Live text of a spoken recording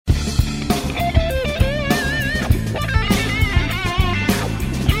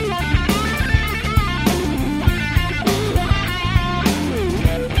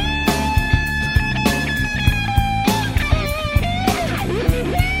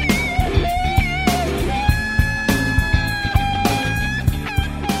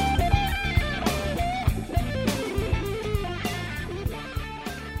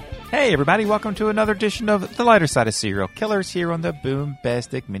Hey everybody, welcome to another edition of The Lighter Side of Serial Killers here on the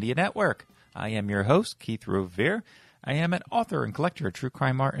Boombastic Media Network. I am your host, Keith Rovere. I am an author and collector of true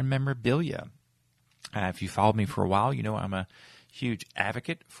crime art and memorabilia. If you followed me for a while, you know I'm a huge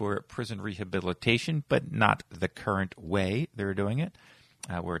advocate for prison rehabilitation, but not the current way they're doing it,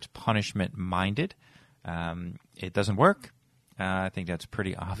 where it's punishment-minded. It doesn't work. I think that's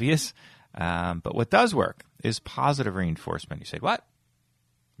pretty obvious. But what does work is positive reinforcement. You say, what?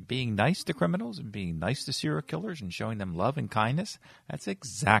 Being nice to criminals and being nice to serial killers and showing them love and kindness? That's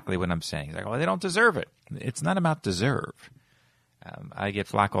exactly what I'm saying. It's like, well, they don't deserve it. It's not about deserve. I get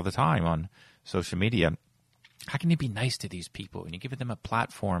flack all the time on social media. How can you be nice to these people? And you give them a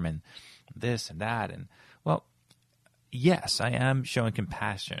platform and this and that. And, well, yes, I am showing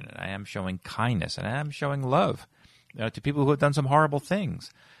compassion, and I am showing kindness, and I am showing love to people who have done some horrible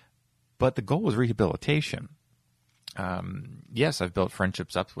things. But the goal is rehabilitation. Yes, I've built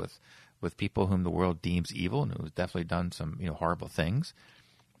friendships up with people whom the world deems evil and who've definitely done some horrible things.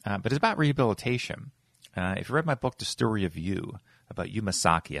 But it's about rehabilitation. If you read my book, The Story of You, about Yu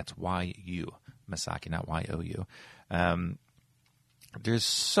Masaki, that's Y-U, Masaki, not Y-O-U. There's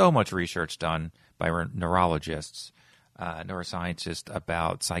so much research done by neurologists, neuroscientists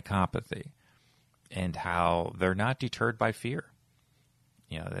about psychopathy and how they're not deterred by fear.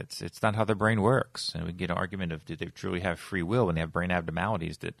 It's not how their brain works. And we get an argument of, do they truly have free will when they have brain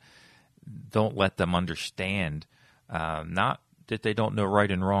abnormalities that don't let them understand, not that they don't know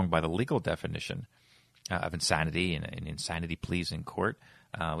right and wrong by the legal definition of insanity and insanity pleas in court,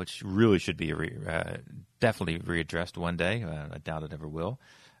 which really should be definitely readdressed one day. I doubt it ever will.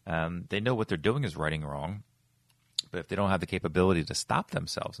 They know what they're doing is right and wrong, but if they don't have the capability to stop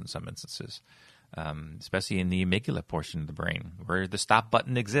themselves in some instances, especially in the amygdala portion of the brain, where the stop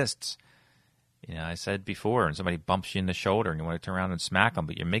button exists. I said before, and somebody bumps you in the shoulder and you want to turn around and smack them,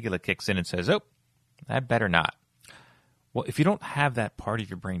 but your amygdala kicks in and says, oh, I better not. Well, if you don't have that part of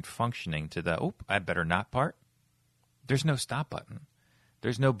your brain functioning to the, oh, I better not part, there's no stop button.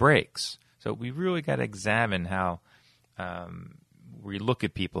 There's no brakes. So we really got to examine how we look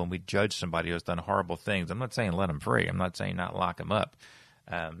at people and we judge somebody who's done horrible things. I'm not saying let them free. I'm not saying not lock them up.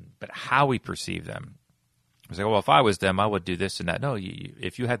 But how we perceive them. We say, well, if I was them, I would do this and that. No,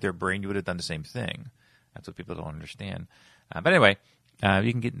 if you had their brain, you would have done the same thing. That's what people don't understand. But anyway,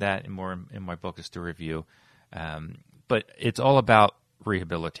 you can get that more in my book, A Story of You. But it's all about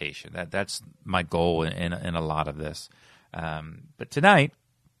rehabilitation. That's my goal in a lot of this. But tonight,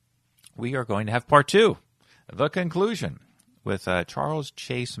 we are going to have part 2, the conclusion, with Charles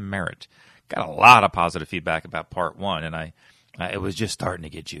Chase Merritt. Got a lot of positive feedback about part 1, and it was just starting to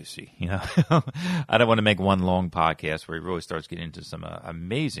get juicy. I don't want to make one long podcast where he really starts getting into some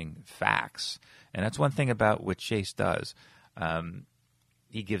amazing facts. And that's one thing about what Chase does.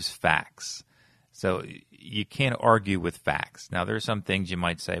 He gives facts. So you can't argue with facts. Now, there are some things you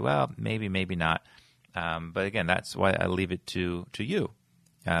might say, well, maybe, maybe not. But again, that's why I leave it to you.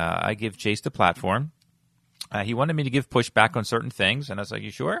 I give Chase the platform. He wanted me to give pushback on certain things, and I was like,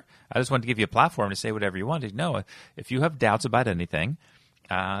 you sure? I just wanted to give you a platform to say whatever you wanted. No, if you have doubts about anything,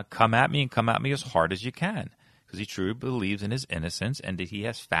 come at me and come at me as hard as you can, because he truly believes in his innocence and that he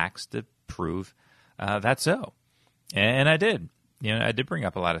has facts to prove that's so. And I did. I did bring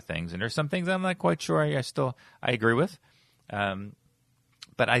up a lot of things, and there's some things I'm not quite sure I agree with.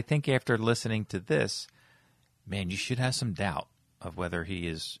 But I think after listening to this, man, you should have some doubt of whether he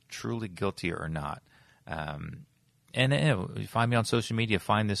is truly guilty or not. And you find me on social media,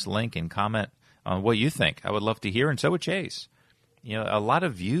 find this link and comment on what you think. I would love to hear, and so would Chase. A lot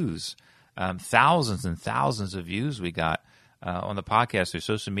of views, thousands and thousands of views we got on the podcast through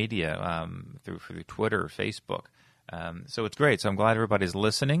social media, through Twitter or Facebook. So it's great. So I'm glad everybody's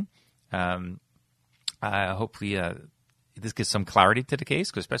listening. Hopefully this gives some clarity to the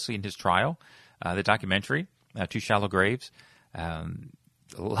case, especially in his trial, the documentary, Two Shallow Graves.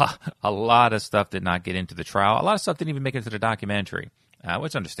 A lot of stuff did not get into the trial. A lot of stuff didn't even make it into the documentary,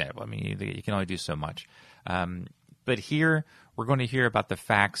 which is understandable. I mean, you can only do so much. But here, we're going to hear about the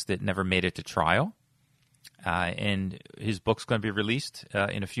facts that never made it to trial. And his book's going to be released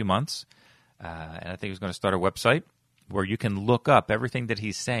in a few months. And I think he's going to start a website where you can look up everything that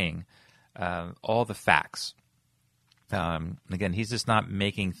he's saying, all the facts. Again, he's just not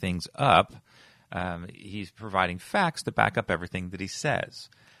making things up. He's providing facts to back up everything that he says.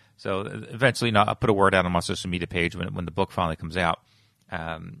 So eventually, I'll put a word out on my social media page when the book finally comes out.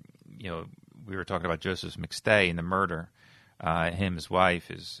 We were talking about Joseph McStay and the murder, him, his wife,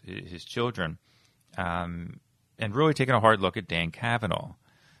 his children, and really taking a hard look at Dan Cavanaugh,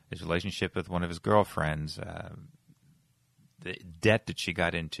 his relationship with one of his girlfriends, the debt that she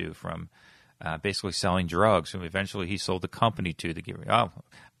got into from basically selling drugs, and eventually he sold the company to give. Oh,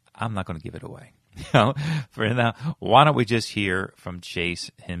 I'm not going to give it away. For now, why don't we just hear from Chase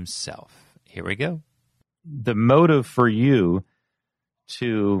himself? Here we go. The motive for you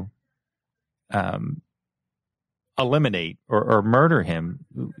to eliminate or murder him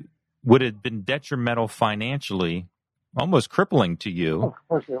would have been detrimental financially, almost crippling to you. Of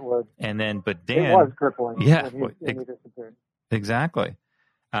course it would. And then, but Dan, it was crippling. Yeah, when he disappeared. Exactly.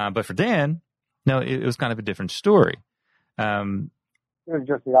 But for Dan, no, it was kind of a different story. It was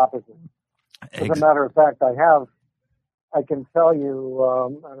just the opposite. As a matter of fact, I can tell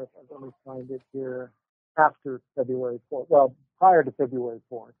you, let me find it here, after February 4th, well, prior to February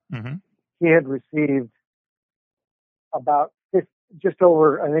 4th, mm-hmm. he had received about just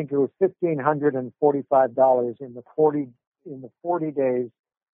over, I think it was $1,545 in the 40 days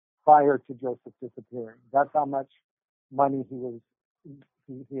prior to Joseph disappearing. That's how much money he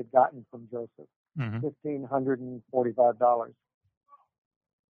had gotten from Joseph. Mm-hmm. $1,545.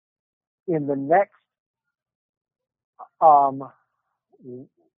 In the next, in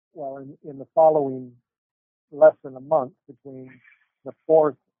the following less than a month between the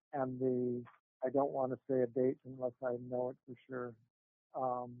 4th and I don't want to say a date unless I know it for sure.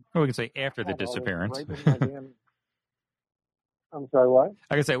 We can say after the disappearance. I'm sorry, what?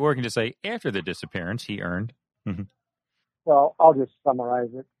 I can say, or we can just say after the disappearance, he earned. Mm-hmm. Well, I'll just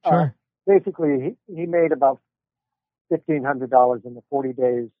summarize it. Sure. Basically, he made about $1,500 in the 40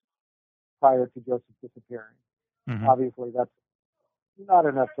 days prior to Joseph disappearing. Mm-hmm. Obviously, that's not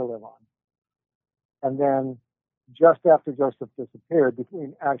enough to live on. And then just after Joseph disappeared,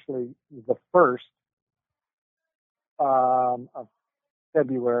 between actually the 1st of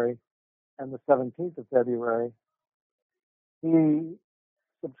February and the 17th of February, he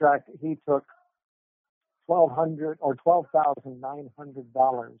took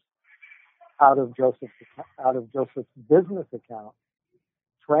 $12,900 out of Joseph's business account,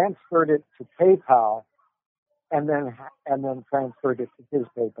 transferred it to PayPal, and then transferred it to his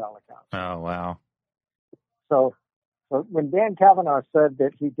PayPal account. Oh, wow. So when Dan Kavanaugh said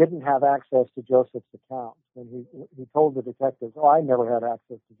that he didn't have access to Joseph's account, and he told the detectives, "Oh, I never had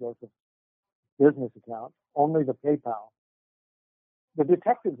access to Joseph's business account, only the PayPal." The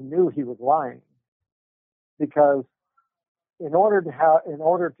detectives knew he was lying, because in order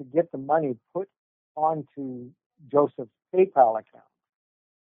to get the money put onto Joseph's PayPal account,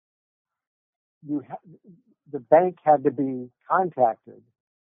 the bank had to be contacted,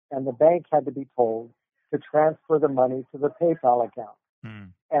 and the bank had to be told to transfer the money to the PayPal account.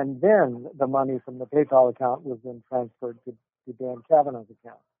 And then the money from the PayPal account was then transferred to Dan Kavanaugh's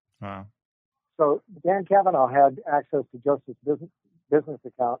account. Wow. So Dan Kavanaugh had access to Joseph's business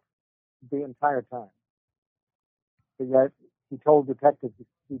account the entire time. But yet he told detectives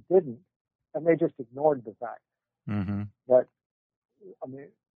he didn't, and they just ignored the fact mm-hmm. that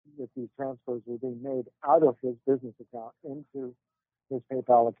these transfers were being made out of his business account into his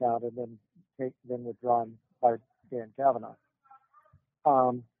PayPal account and then withdrawn by Dan Kavanaugh.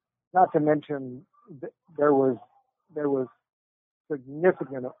 Not to mention there was a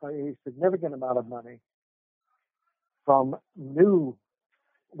significant amount of money from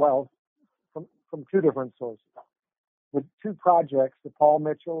two different sources. The two projects, the Paul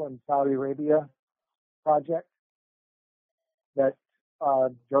Mitchell and Saudi Arabia project that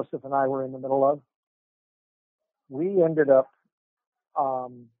Joseph and I were in the middle of, we ended up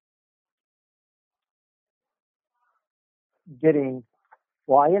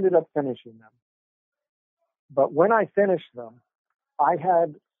I ended up finishing them. But when I finished them, I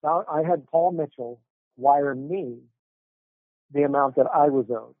had Paul Mitchell wire me the amount that I was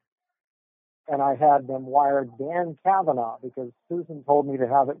owed. And I had them wire Dan Kavanaugh, because Susan told me to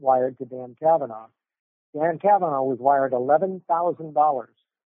have it wired to Dan Kavanaugh. Dan Kavanaugh was wired $11,000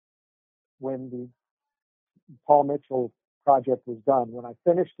 when the Paul Mitchell project was done. When I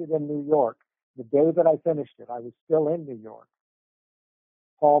finished it in New York, the day that I finished it, I was still in New York.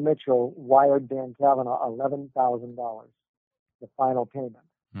 Paul Mitchell wired Dan Kavanaugh $11,000, the final payment.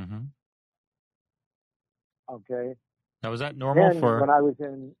 Mm-hmm. Okay. Now, was that normal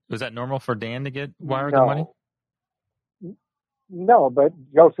was that normal for Dan to get wired the money? No, but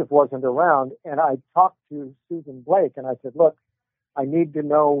Joseph wasn't around, and I talked to Susan Blake, and I said, "Look, I need to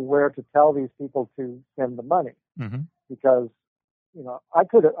know where to tell these people to send the money, mm-hmm. because I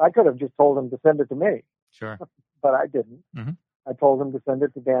could have just told them to send it to me, sure, but I didn't. Mm-hmm. I told them to send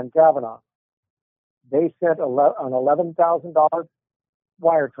it to Dan Kavanaugh. They sent an $11,000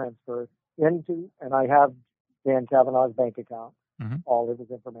 wire transfer into, and I have Dan Kavanaugh's bank account, mm-hmm. all of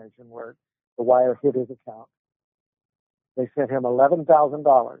his information, where the wire hit his account. They sent him $11,000.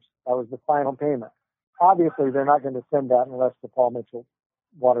 That was the final payment. Obviously, they're not going to send that unless the Paul Mitchell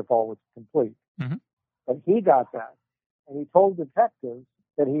waterfall was complete. Mm-hmm. But he got that. And he told detectives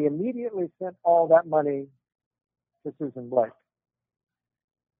that he immediately sent all that money to Susan Blake.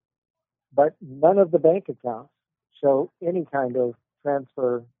 But none of the bank accounts show any kind of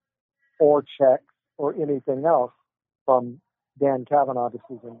transfer or checks or anything else from Dan Kavanaugh to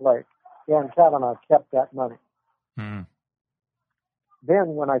Susan Blake. Dan Kavanaugh kept that money. Mm.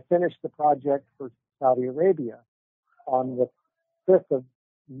 Then when I finished the project for Saudi Arabia on the 5th of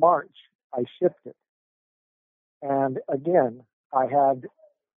March, I shipped it. And again, I had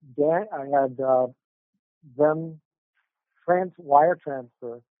them wire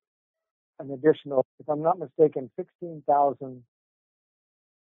transfer an additional, if I'm not mistaken,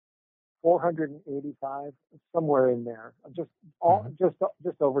 16,485, somewhere in there, just over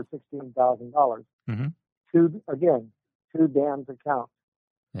 $16,000 Mm-hmm. to Dan's account.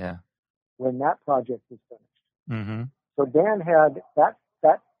 Yeah. When that project was finished. Mm-hmm. So Dan had that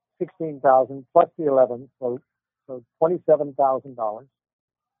 16,000 plus the 11, so $27,000.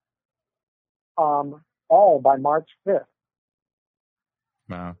 All by March 5th.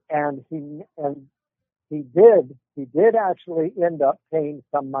 Wow. And he did actually end up paying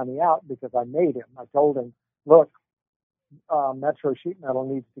some money out because I made him. I told him, look, Metro Sheet Metal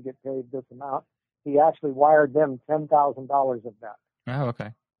needs to get paid this amount. He actually wired them $10,000 of that. Oh,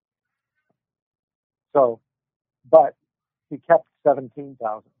 okay. So, but he kept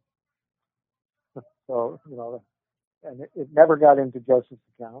 17,000. So, and it never got into Joseph's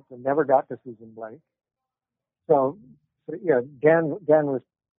account. It never got to Susan Blake. So yeah, Dan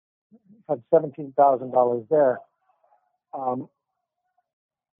had $17,000 there. And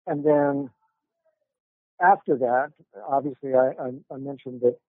then after that, obviously, I mentioned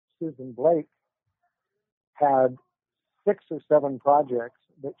that Susan Blake had 6 or 7 projects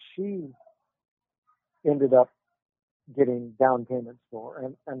that she ended up getting down payments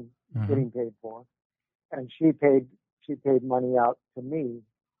for and Mm-hmm. getting paid for, and she paid money out to me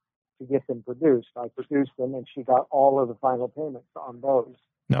to get them produced. I produced them, and she got all of the final payments on those.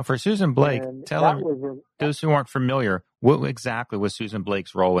 Now, for Susan Blake, And tell those who aren't familiar, what exactly was Susan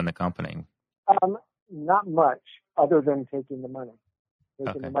Blake's role in the company? Not much, other than taking the money in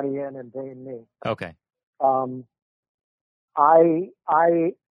and paying me. Okay.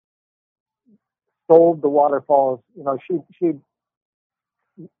 I sold the waterfalls. She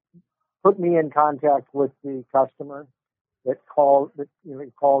put me in contact with the customer that called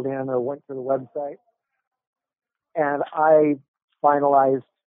in or went to the website, and I finalized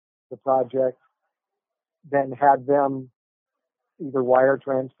the project, then had them either wire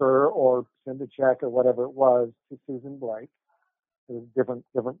transfer or send a check or whatever it was to Susan Blake. There was different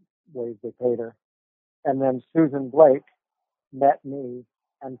ways they paid her. And then Susan Blake met me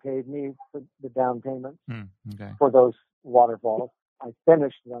and paid me for the down payments for those waterfalls. I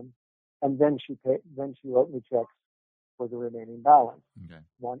finished them, and then she wrote me checks for the remaining balance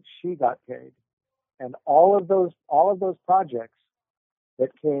once she got paid. And all of those projects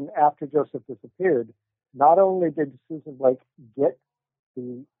that came after Joseph disappeared, not only did Susan Blake get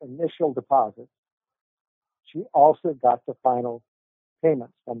the initial deposit, she also got the final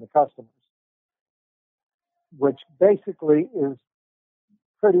payments from the customers, which basically is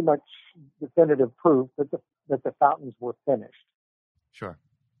pretty much definitive proof that the fountains were finished. Sure.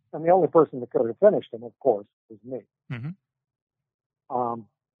 And the only person that could have finished them, of course, was me. Mm-hmm.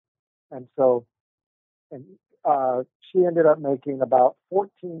 She ended up making about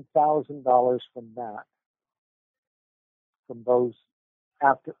 $14,000 from that, from those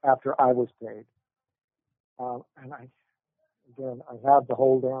after I was paid. And I have the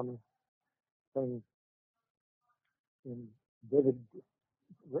whole damn thing in vivid,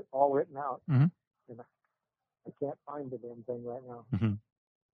 all written out. Mm-hmm. And I can't find the damn thing right now. Mm-hmm.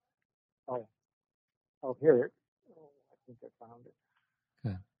 Oh, here it. I think I found it.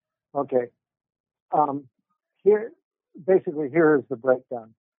 Okay. Okay. Here is the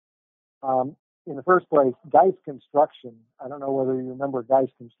breakdown. In the first place, Geist Construction. I don't know whether you remember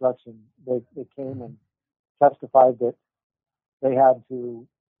Geist Construction. They came and testified that they had to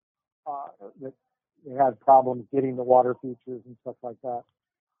that they had problems getting the water features and stuff like that,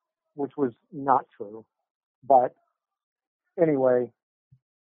 which was not true. But anyway,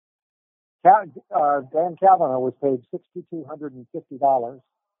 Dan Kavanaugh was paid $6,250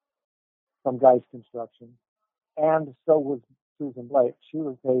 from Geist Construction, and so was Susan Blake. She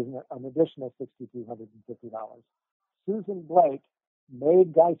was paid an additional $6,250. Susan Blake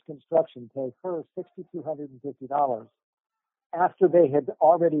made Geist Construction pay her $6,250 after they had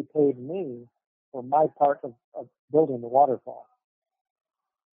already paid me for my part of building the waterfall.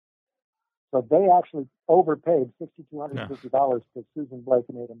 So they actually overpaid $6,250 because Susan Blake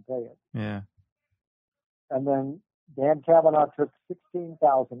made them pay it. Yeah. And then Dan Kavanaugh took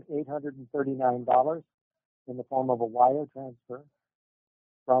 $16,839 in the form of a wire transfer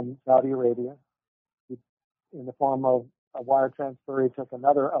from Saudi Arabia. In the form of a wire transfer, he took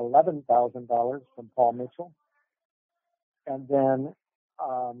another $11,000 from Paul Mitchell. And then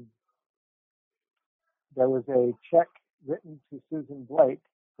there was a check written to Susan Blake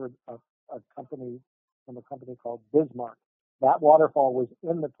for a company, from a company called Bismarck. That waterfall was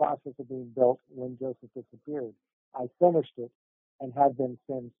in the process of being built when Joseph disappeared. I finished it and had them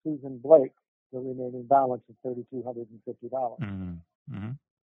send Susan Blake the remaining balance of $3,250. Mm-hmm.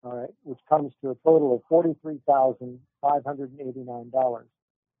 All right, which comes to a total of $43,589.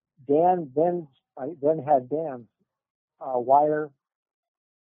 I then had Dan wire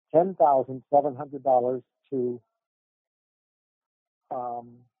 $10,700 to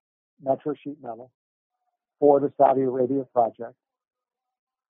Metro Sheet Metal for the Saudi Arabia project,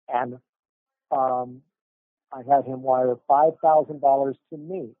 and I had him wire $5,000 to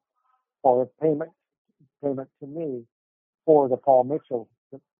me for a payment to me for the Paul Mitchell,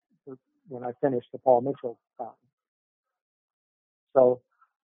 when I finished the Paul Mitchell fountain. So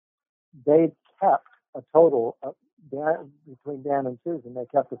they kept a total of, between Dan and Susan, they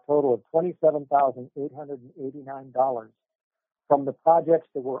kept a total of $27,889 from the projects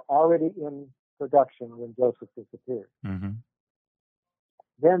that were already in production when Joseph disappeared. Mm-hmm.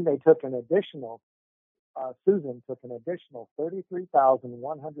 Then they took an additional, Susan took an additional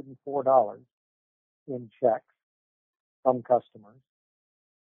 $33,104 in checks from customers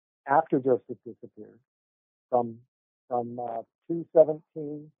after Joseph disappeared, from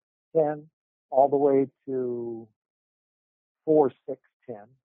 2/17/10 all the way to 4/6/10,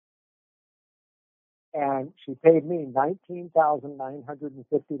 and she paid me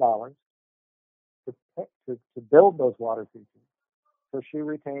 $19,950 to build those water features. So she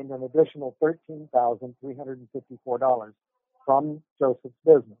retained an additional $13,354 from Joseph's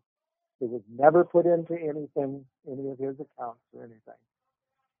business. It was never put into any of his accounts or anything.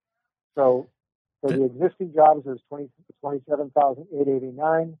 So for the existing jobs, there's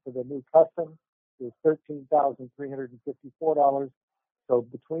 $27,889. For the new custom, there's $13,354. So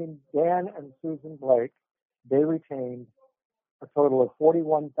between Dan and Susan Blake, they retained a total of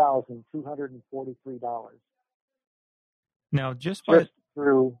 $41,243. Now, just by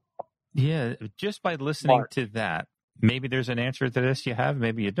listening to that, maybe there's an answer to this you have,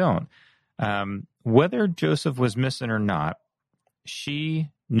 maybe you don't. Whether Joseph was missing or not,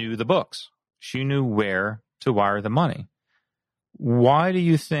 she knew the books. She knew where to wire the money. Why do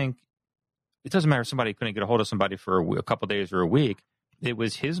you think it doesn't matter if somebody couldn't get a hold of somebody for a couple of days or a week? It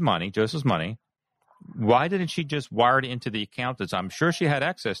was his money, Joseph's money. Why didn't she just wire it into the account that I'm sure she had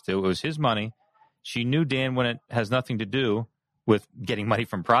access to? It was his money. She knew Dan when it has nothing to do with getting money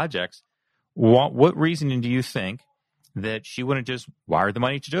from projects. What reasoning do you think that she wouldn't just wire the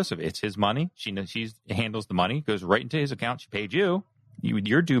money to Joseph? It's his money. She handles the money, goes right into his account. She paid you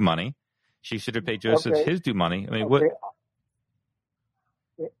your due money. She should have paid Joseph his due money. I mean, what?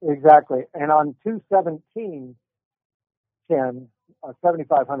 Exactly. And on 2/17/10, a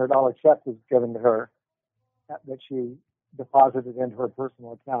 $7,500 check was given to her that she deposited into her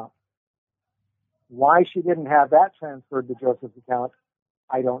personal account. Why she didn't have that transferred to Joseph's account,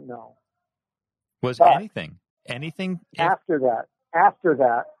 I don't know. But anything after that,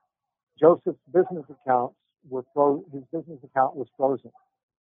 Joseph's business accounts were his business account was frozen.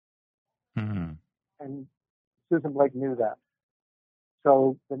 Mm-hmm. And Susan Blake knew that.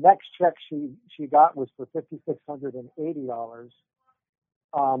 So the next check she got was for $5,680.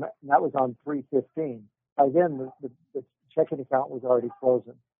 And that was on 3/15. By then, the checking account was already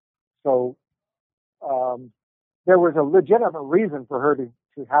frozen. So there was a legitimate reason for her to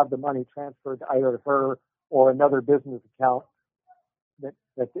have the money transferred either to her or another business account that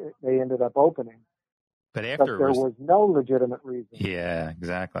they ended up opening. But there was no legitimate reason. Yeah,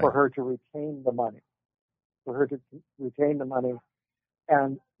 exactly. For her to retain the money.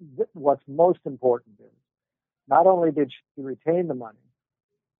 And what's most important is, not only did she retain the money,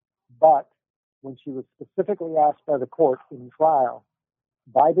 but when she was specifically asked by the court in trial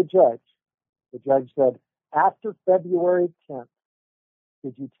by the judge said, after February 10th,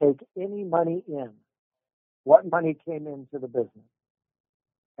 did you take any money in? What money came into the business?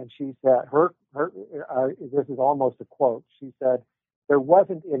 And she said, this is almost a quote. She said, there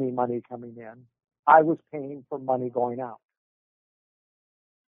wasn't any money coming in. I was paying for money going out,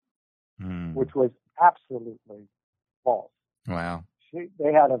 which was absolutely false. Wow.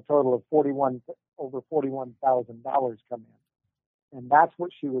 they had a total of over $41,000 come in, and that's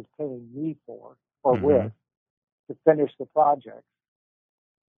what she was paying me for or with to finish the project.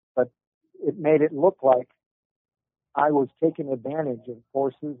 But it made it look like I was taking advantage of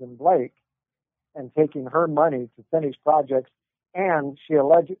poor Susan Blake and taking her money to finish projects. And she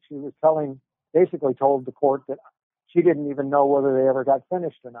basically told the court that she didn't even know whether they ever got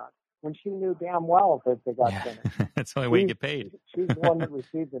finished or not, when she knew damn well that they got finished. That's the only way you get paid. She's the one that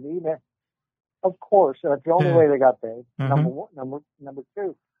received an email. Of course, that's the only way they got paid. Number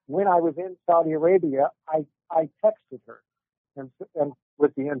two, when I was in Saudi Arabia, I texted her and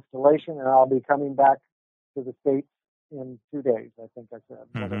with the installation, and I'll be coming back to the States in 2 days, I think I said,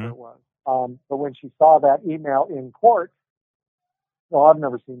 whatever it was. But when she saw that email in court, well, I've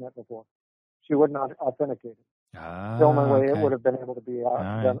never seen that before. She would not authenticate it. The only way it would have been able to be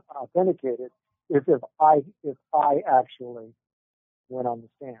authenticated is if I actually went on the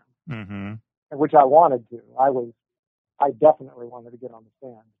stand, which I wanted to. I definitely wanted to get on the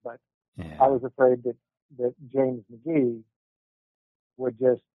stand, but I was afraid that James McGee would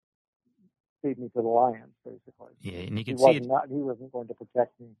just feed me to the lions, basically. Yeah, and you can see he wasn't going to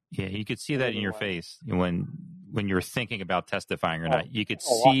protect me. Yeah, you could see that in your face when you were thinking about testifying or not. You could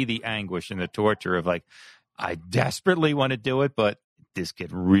see the anguish and the torture of like, I desperately want to do it, but this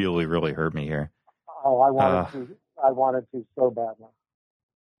could really, really hurt me here. Oh, I wanted to so badly.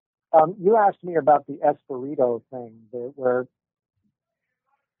 You asked me about the Espirito thing, where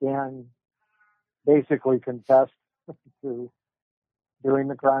Dan basically confessed to doing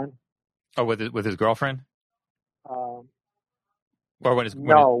the crime. Oh, with his girlfriend? Or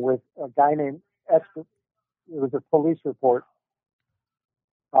with a guy named Esper. It was a police report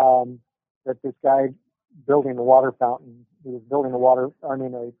that this guy building a water fountain. He was building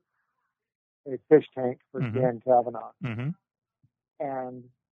a fish tank for Dan Kavanaugh, and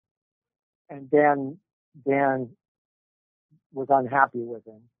Dan was unhappy with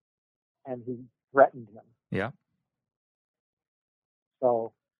him, and he threatened him. Yeah.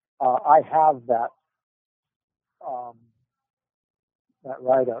 So I have that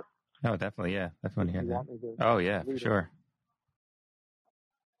write-up. Oh, definitely, yeah. Definitely hear that. Oh, yeah, for sure.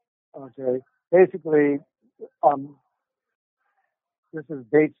 Okay. Basically, this is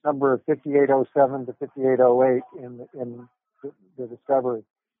dates number 5807 to 5808 in the discovery.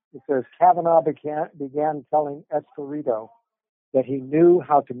 It says Kavanaugh began telling Espirito that he knew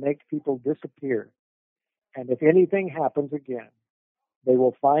how to make people disappear, and if anything happens again, they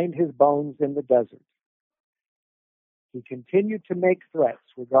will find his bones in the desert. He continued to make threats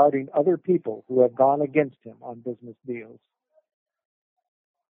regarding other people who have gone against him on business deals.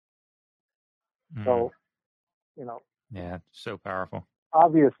 So, Yeah, so powerful.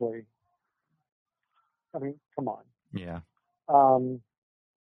 Obviously. I mean, come on. Yeah.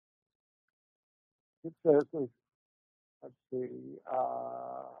 It says, let's see.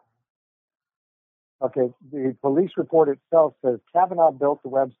 Okay, the police report itself says Kavanaugh built a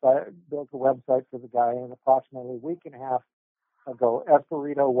website for the guy, and approximately a week and a half ago,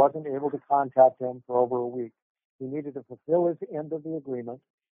 Espirito wasn't able to contact him for over a week. He needed to fulfill his end of the agreement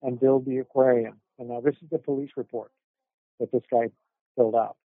and build the aquarium. And now this is the police report that this guy filled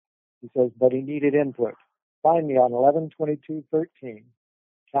out. He says, but he needed input. Finally, on 11/22/13,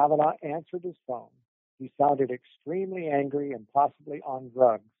 Kavanaugh answered his phone. He sounded extremely angry and possibly on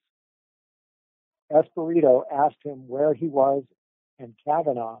drugs. Espirito asked him where he was, and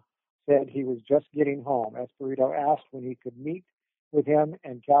Kavanaugh said he was just getting home. Espirito asked when he could meet with him,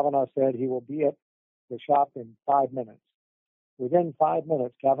 and Kavanaugh said he will be at the shop in 5 minutes. Within 5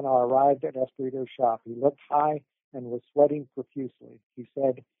 minutes, Kavanaugh arrived at Espirito's shop. He looked high and was sweating profusely. He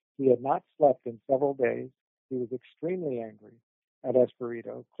said he had not slept in several days. He was extremely angry at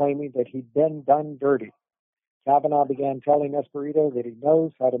Espirito, claiming that he'd been done dirty. Kavanaugh began telling Espirito that he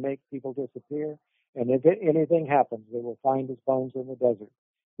knows how to make people disappear, and if anything happens, they will find his bones in the desert.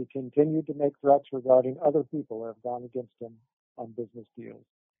 He continued to make threats regarding other people who have gone against him on business deals.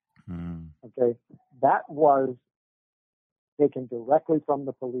 Okay, that was taken directly from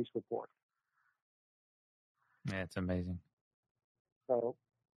the police report. Yeah, it's amazing. So,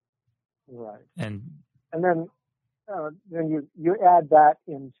 right, and then you add that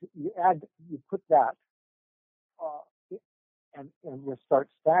into you put that and you start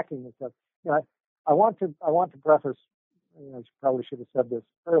stacking this stuff. I want to preface. I probably should have said this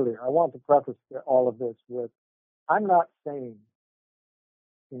earlier. I want to preface all of this with, I'm not saying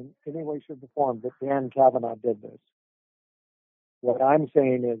in any way, shape, or form that Dan Kavanaugh did this. What I'm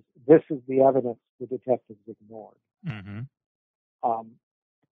saying is this is the evidence the detectives ignored.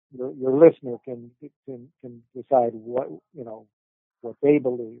 Your listener can decide what what they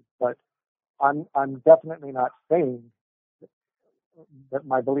believe. But I'm definitely not saying that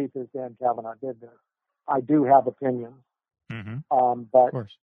my belief is Dan Kavanaugh did this. I do have opinions, Of but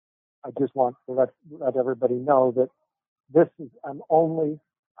course. I just want to let everybody know that this is I'm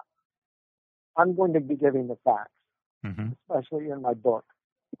going to be giving the facts, especially in my book.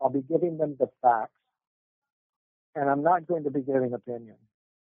 I'll be giving them the facts, and I'm not going to be giving opinions.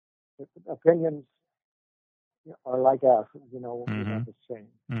 Opinions are like acid, we know the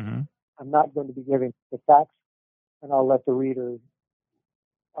saying. I'm not going to be giving the facts, and I'll let the reader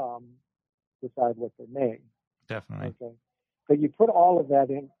decide what they may. Definitely. Okay. But you put all of that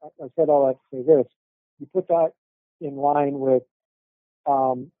in. I said all that to say this. You put that in line with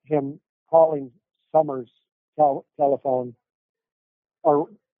him calling Summers' telephone, or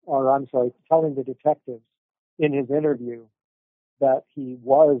I'm sorry, telling the detectives in his interview that he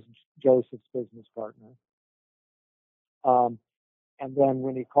was Joseph's business partner. And then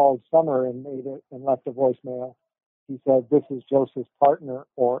when he called Summer and left a voicemail, he said, "This is Joseph's partner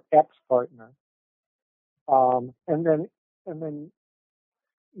or ex-partner." And then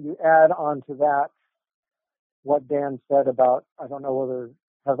you add on to that what Dan said about, I don't know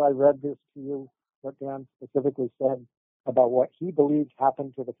have I read this to you, what Dan specifically said about what he believed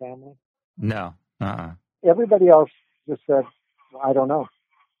happened to the family? No. Everybody else just said, well, I don't know.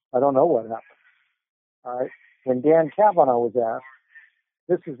 I don't know what happened. All right. When Dan Kavanaugh was asked,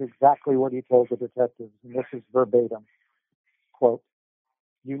 this is exactly what he told the detectives, and this is verbatim. Quote,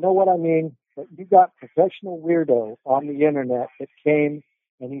 "You know what I mean? But you got professional weirdo on the internet that came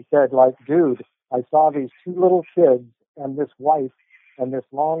and he said, like, dude, I saw these two little kids and this wife and this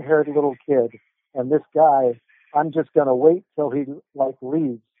long-haired little kid and this guy. I'm just going to wait till he,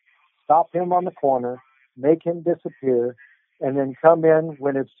 leaves, stop him on the corner, make him disappear, and then come in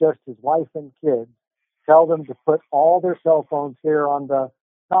when it's just his wife and kids, tell them to put all their cell phones here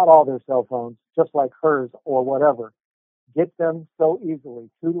not all their cell phones, just like hers or whatever. Get them so easily.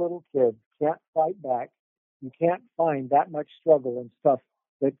 Two little kids can't fight back. You can't find that much struggle and stuff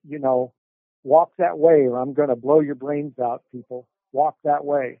that, walk that way or I'm going to blow your brains out, people. Walk that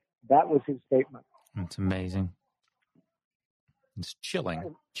way." That was his statement. It's amazing. It's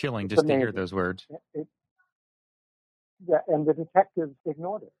chilling just amazing to hear those words. And the detectives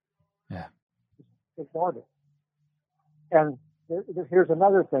ignored it. Yeah. Ignored it. And here's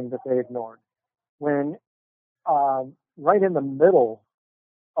another thing that they ignored. When right in the middle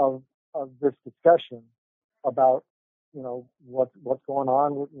of this discussion about what's going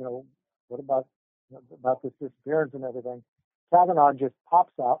on, what about this disappearance and everything, Kavanaugh just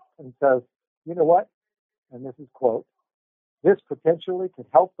pops up and says, "You know what?" And this is quote, "This potentially could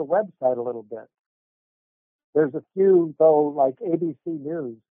help the website a little bit. There's a few, though, like ABC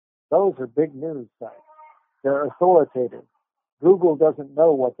News. Those are big news sites. They're authoritative. Google doesn't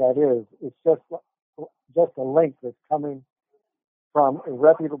know what that is. It's just a link that's coming from a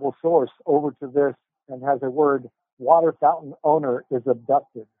reputable source over to this and has a word, water fountain owner is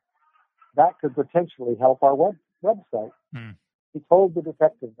abducted. That could potentially help our website." He told the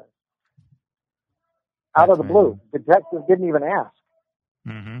detective this. Out of the blue. The detective didn't even ask.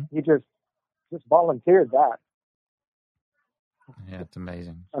 He just volunteered that. Yeah, it's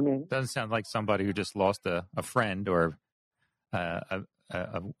amazing. I mean, doesn't sound like somebody who just lost a friend or a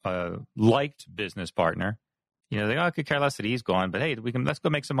liked business partner. I could care less that he's gone, but hey, let's go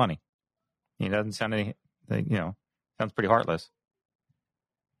make some money. He doesn't sound sounds pretty heartless.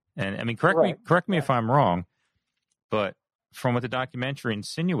 And I mean, correct me if I'm wrong, but from what the documentary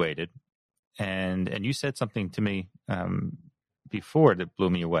insinuated, and you said something to me before that blew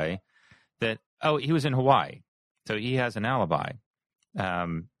me away, that he was in Hawaii, so he has an alibi.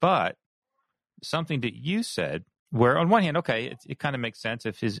 But something that you said, where on one hand, okay, it kind of makes sense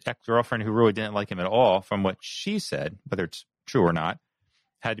if his ex-girlfriend, who really didn't like him at all, from what she said, whether it's true or not,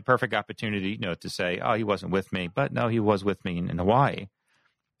 had the perfect opportunity, to say, "Oh, he wasn't with me," but no, he was with me in Hawaii.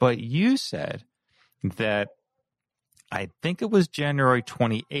 But you said that, I think it was January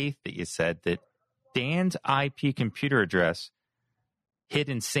 28th that you said that Dan's IP computer address hit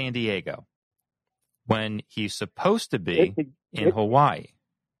in San Diego when he's supposed to be in Hawaii.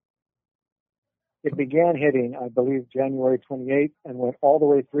 It began hitting, I believe, January 28th and went all the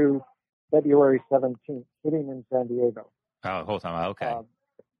way through February 17th, hitting in San Diego. Oh, whole time. Okay.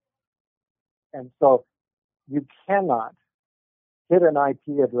 And so you cannot hit an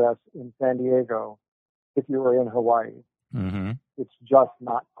IP address in San Diego if you were in Hawaii. It's just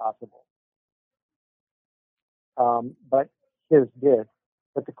not possible. But his did.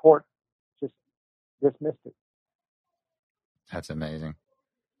 But the court just dismissed it. That's amazing.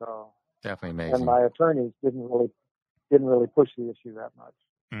 So definitely amazing. And my attorneys didn't really didn't really push the issue that much.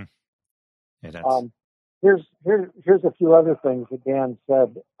 Mm. Yeah, that's... Here's a few other things that Dan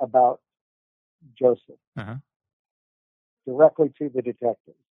said about Joseph directly to the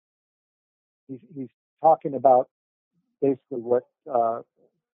detective. He's talking about basically how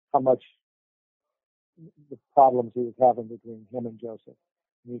much the problems he was having between him and Joseph.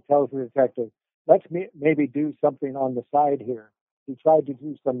 And he tells the detective, let's maybe do something on the side here. He tried to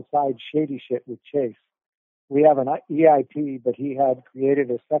do some side shady shit with Chase. We have an EIP, but he had created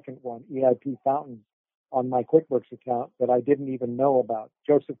a second one, EIP Fountains, on my QuickBooks account that I didn't even know about.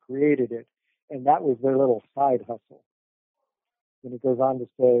 Joseph created it, and that was their little side hustle. And he goes on to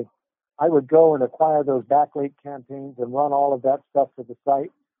say, I would go and acquire those backlink campaigns and run all of that stuff to the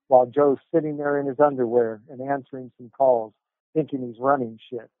site while Joe's sitting there in his underwear and answering some calls, thinking he's running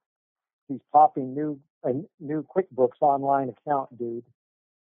shit. He's popping a new QuickBooks online account, dude.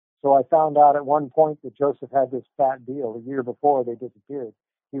 So I found out at one point that Joseph had this fat deal a year before they disappeared.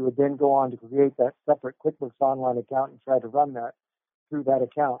 He would then go on to create that separate QuickBooks online account and try to run that through that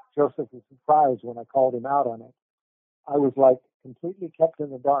account. Joseph was surprised when I called him out on it. I was like completely kept in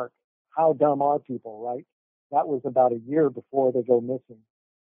the dark. How dumb are people, right? That was about a year before they go missing.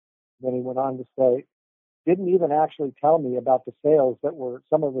 Then he went on to say, didn't even actually tell me about the sales that were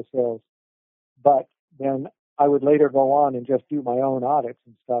some of the sales, but then I would later go on and just do my own audits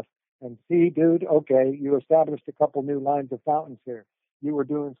and stuff and see, dude, okay, you established a couple new lines of fountains here. You were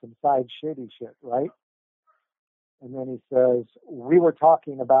doing some side shady shit, right? And then he says, we were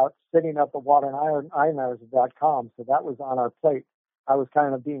talking about setting up a waterandionizers.com, so that was on our plate. I was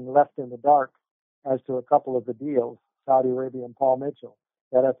kind of being left in the dark as to a couple of the deals, Saudi Arabia and Paul Mitchell,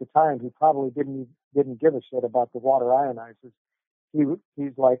 that at the time he probably didn't give a shit about the water ionizers.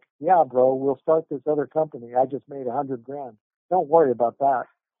 He's like, yeah, bro, we'll start this other company. I just made $100,000. Don't worry about that.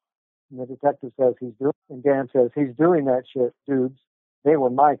 And the detective says and Dan says, he's doing that shit, dudes. They were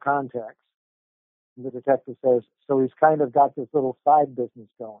my contacts. And the detective says, so he's kind of got this little side business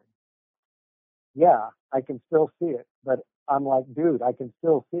going. Yeah, I can still see it. But I'm like, dude, I can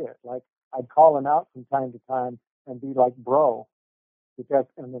still see it. Like, I'd call him out from time to time and be like, bro.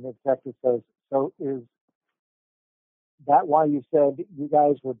 And the detective says, so is that why you said you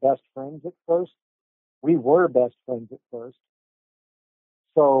guys were best friends at first? We were best friends at first.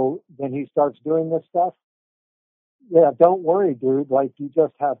 So then he starts doing this stuff. Yeah, don't worry, dude. Like, you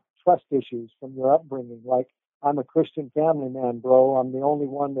just have trust issues from your upbringing. Like, I'm a Christian family man, bro. I'm the only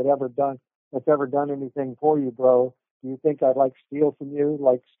one that's ever done anything for you, bro. Do you think I'd like steal from you?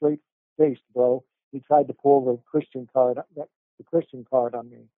 Like, straight faced, bro. He tried to pull the Christian card on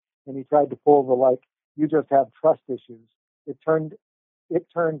me, and he tried to pull the like, you just have trust issues. It turned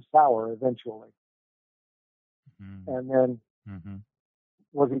sour eventually. Mm-hmm. And then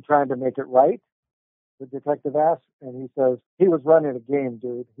was he trying to make it right? The detective asked, and he says, he was running a game,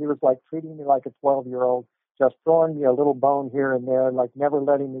 dude. He was like treating me like a 12-year-old, just throwing me a little bone here and there, like never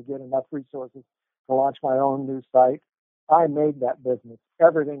letting me get enough resources to launch my own new site. I made that business.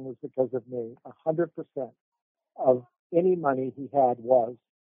 Everything was because of me. 100% of any money he had was.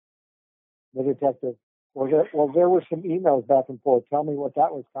 The detective, well, there were some emails back and forth. Tell me what that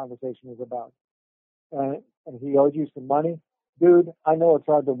conversation was about. And he owed you some money? Dude, I know it's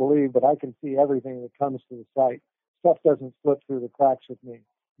hard to believe, but I can see everything that comes to the site. Stuff doesn't slip through the cracks with me.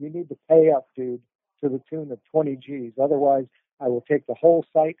 You need to pay up, dude, to the tune of 20 G's. Otherwise, I will take the whole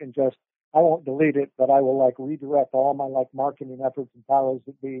site and I won't delete it, but I will like redirect all my like marketing efforts and powers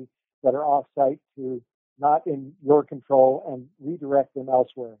that are off site to not in your control and redirect them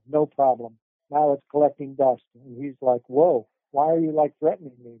elsewhere. No problem. Now it's collecting dust. And he's like, whoa, why are you like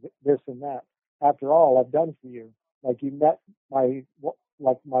threatening me this and that? After all I've done for you. Like, you met my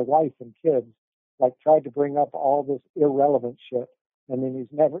wife and kids, like tried to bring up all this irrelevant shit. And then he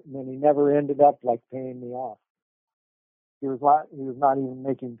never ended up like paying me off. He was not even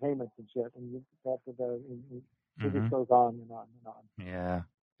making payments and shit. And it just goes on and on and on. Yeah.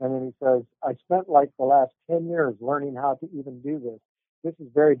 And then he says, I spent like the last 10 years learning how to even do this. This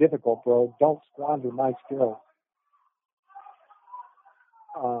is very difficult, bro. Don't squander my skills.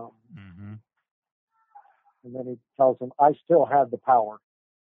 And then he tells him, I still had the power.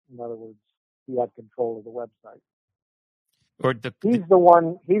 In other words, he had control of the website. He's the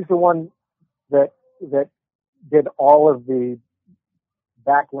one that did all of the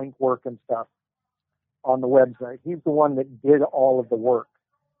backlink work and stuff on the website. He's the one that did all of the work.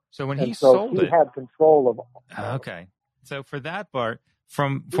 So when he sold it, he had control of. Okay. So for that part,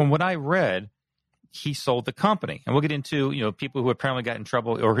 from what I read, he sold the company, and we'll get into people who apparently got in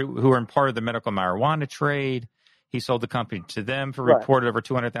trouble or who were in part of the medical marijuana trade. He sold the company to them for reported over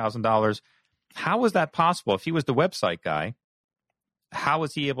 $200,000. How was that possible? If he was the website guy, how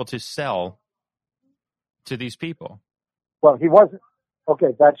was he able to sell to these people? Well, he wasn't.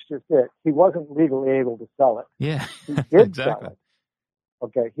 Okay, that's just it. He wasn't legally able to sell it. Yeah, He did exactly. sell it.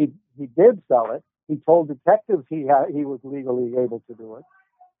 Okay, he did sell it. He told detectives he was legally able to do it,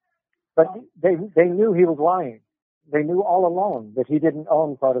 but they knew he was lying. They knew all along that he didn't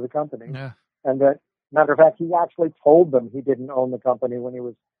own part of the company, Yeah. and that, matter of fact, he actually told them he didn't own the company when he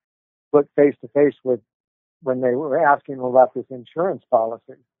was put face to face with, when they were asking him about this insurance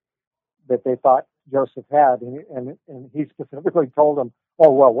policy that they thought Joseph had, and he specifically told them,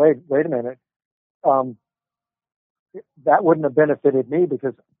 "Oh well, wait a minute, that wouldn't have benefited me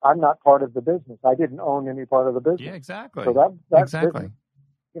because I'm not part of the business. I didn't own any part of the business." Yeah, exactly. So that exactly.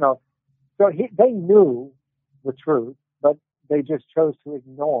 business, so they knew the truth, but they just chose to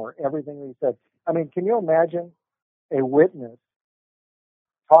ignore everything he said. I mean, can you imagine a witness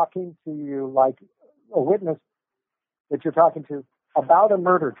talking to you like a witness that you're talking to about a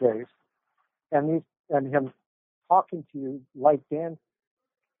murder case, and him talking to you like Dan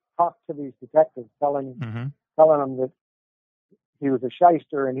talked to these detectives, telling them that he was a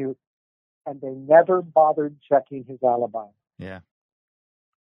shyster, and they never bothered checking his alibi. Yeah.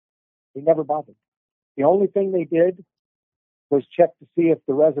 They never bothered. The only thing they did was check to see if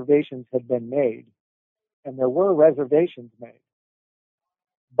the reservations had been made, and there were reservations made,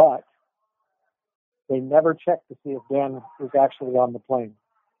 but they never checked to see if Dan was actually on the plane.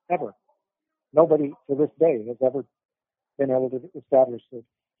 Ever. Nobody to this day has ever been able to establish that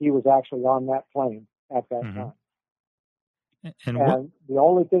he was actually on that plane at that time. And the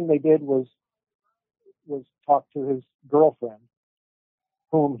only thing they did was talk to his girlfriend,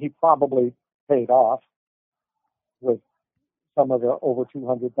 whom he probably paid off with some of the over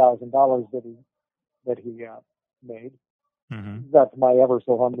 $200,000 that he made. That's my ever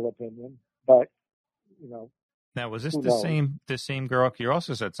so humble opinion, but Now, was this the same girl? You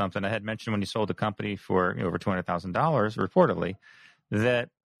also said something I had mentioned when you sold the company for over $200,000, reportedly, that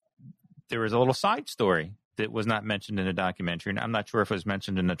there was a little side story that was not mentioned in the documentary, and I'm not sure if it was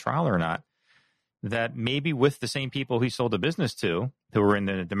mentioned in the trial or not, that maybe with the same people he sold the business to, who were in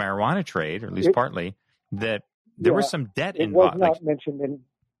the marijuana trade, or at least partly, that there was some debt involved. It was not mentioned in.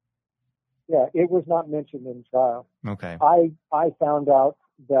 Yeah, it was not mentioned in trial. Okay. I found out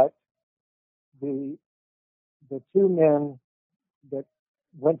that the two men that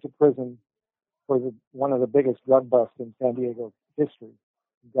went to prison for one of the biggest drug busts in San Diego history,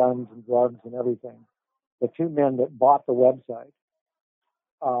 guns and drugs and everything, the two men that bought the website,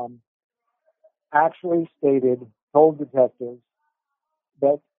 actually told detectives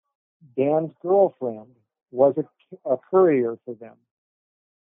that Dan's girlfriend was a courier for them,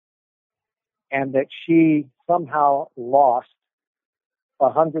 and that she somehow lost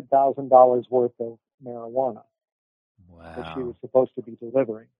 $100,000 worth of marijuana that she was supposed to be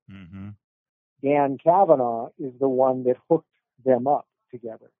delivering. Dan Kavanaugh is the one that hooked them up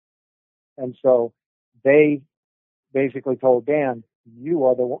together. And so they basically told Dan, you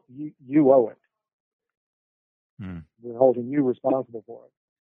owe it. We're holding you responsible for it.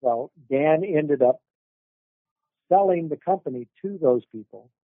 Well, Dan ended up selling the company to those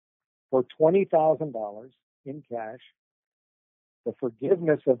people for $20,000 in cash, the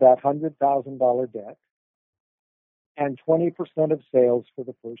forgiveness of that $100,000 debt, and 20% of sales for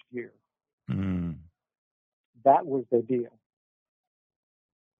the first year. That was the deal.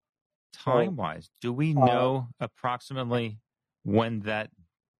 Time-wise, do we know approximately when that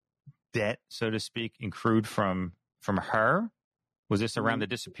debt, so to speak, accrued from her? Was this around the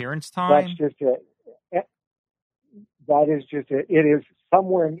disappearance time? That's just it. That is just it. It is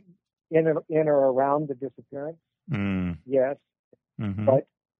somewhere in or around the disappearance. Yes. But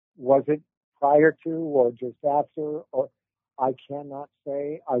was it prior to or just after? Or I cannot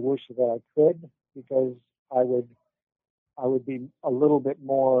say. I wish that I could, because I would be a little bit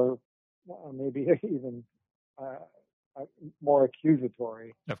more, maybe even more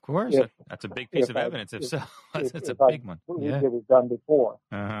accusatory. Of course, that's a big piece of evidence. If so, that's a big one. It was done before.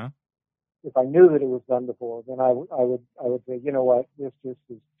 If I knew that it was done before, then I would say, you know what, this just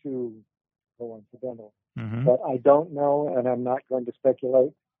is too coincidental. But I don't know, and I'm not going to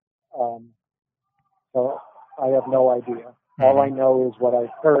speculate. So I have no idea. All I know is what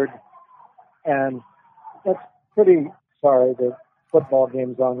I've heard, and that's pretty. Sorry, the football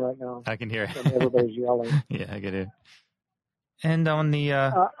game's on right now. I can hear it. And everybody's yelling. Yeah, I get it. And on the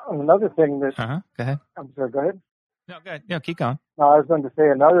another thing that go ahead. I'm sorry. Go ahead. No, go ahead. No, keep going. No, I was going to say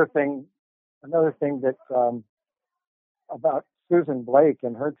another thing that about Susan Blake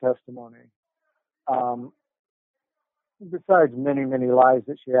and her testimony. besides many, many lies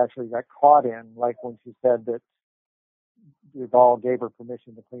that she actually got caught in, like when she said that Duvall gave her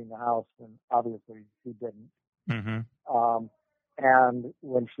permission to clean the house, and obviously he didn't. Mm-hmm. And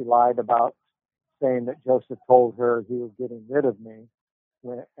when she lied about saying that Joseph told her he was getting rid of me,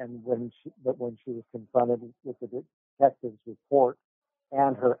 when she was confronted with the detective's report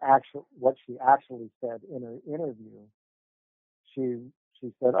and what she actually said in her interview, she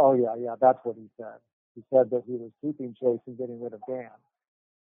said, "Oh yeah, that's what he said. He said that he was keeping Chase and getting rid of Dan."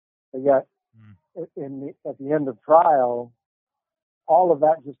 But yet, at the end of trial, all of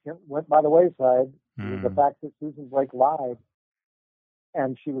that just went by the wayside. The fact that Susan Blake lied,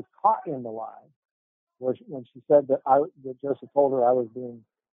 and she was caught in the lie, when she said that Joseph told her I was being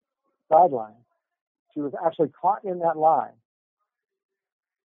sidelined. She was actually caught in that lie.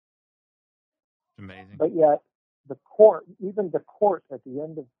 Amazing. But yet, even the court at the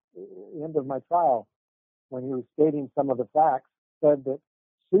end of my trial, when he was stating some of the facts, said that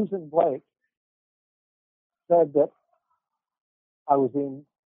Susan Blake said that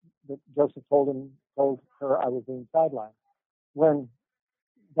that Joseph told her I was being sidelined. When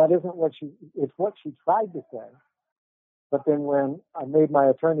that isn't it's what she tried to say. But then when I made my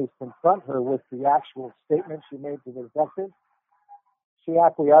attorneys confront her with the actual statement she made to the detective, she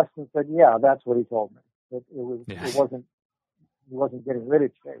acquiesced and said, "Yeah, that's what he told me. It wasn't. He wasn't getting rid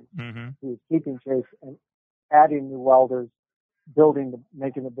of Chase. Mm-hmm. He was keeping Chase and adding new welders,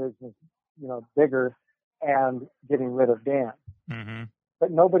 making the business, bigger, and getting rid of Dan." Mm-hmm.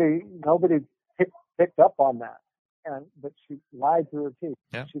 But nobody picked up on that, but she lied through her teeth.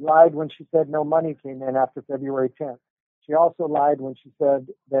 Yeah. She lied when she said no money came in after February 10th. She also lied when she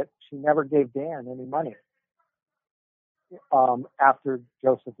said that she never gave Dan any money after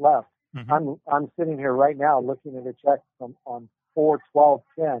Joseph left. Mm-hmm. I'm sitting here right now looking at a check on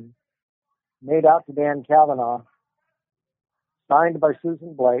 4/12/10 made out to Dan Kavanaugh, signed by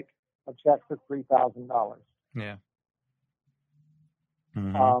Susan Blake, a check for $3,000. Yeah.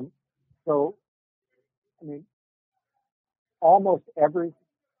 Mm-hmm. So, I mean, almost every,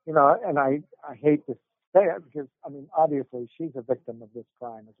 and I hate to say it because, I mean, obviously she's a victim of this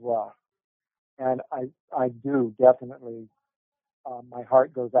crime as well. And I do definitely, my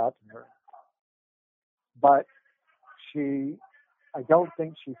heart goes out to her. But I don't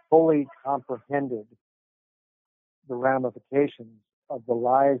think she fully comprehended the ramifications of the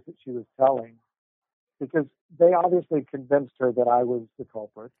lies that she was telling, because they obviously convinced her that I was the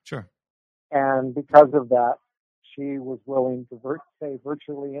culprit. Sure. And because of that, she was willing to say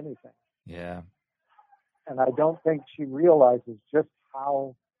virtually anything. Yeah. And I don't think she realizes just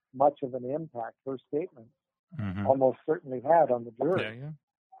how much of an impact her statement almost certainly had on the jury. Yeah,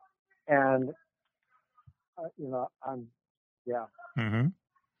 yeah. And, yeah. Mm-hmm.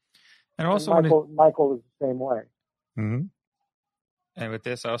 And also, Michael is the same way. Mm-hmm. And with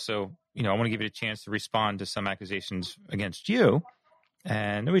this, also, I want to give you a chance to respond to some accusations against you.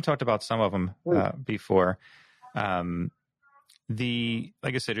 And we talked about some of them before. Like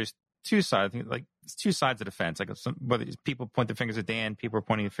I said, there's two sides. I think it's two sides of the fence. Like whether people point the fingers at Dan, people are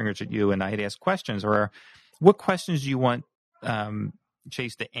pointing the fingers at you, and I had asked questions. Or what questions do you want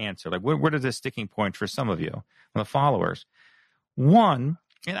Chase to answer? Like, what are the sticking points for some of you, the followers? One,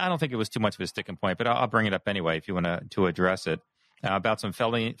 and I don't think it was too much of a sticking point, but I'll bring it up anyway if you want to address it, about some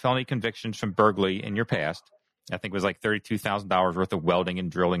felony convictions from burglary in your past. I think it was like $32,000 worth of welding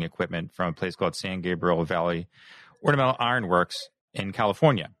and drilling equipment from a place called San Gabriel Valley Ornamental Iron Works in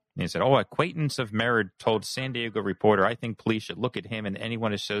California. And he said, acquaintance of Merritt told San Diego Reporter, I think police should look at him and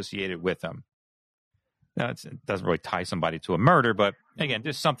anyone associated with him. Now, it doesn't really tie somebody to a murder, but again,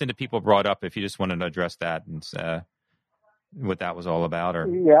 just something that people brought up if you just wanted to address that and what that was all about. Or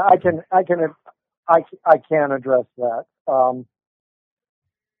yeah, I can address that.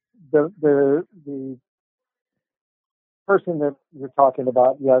 The person that you're talking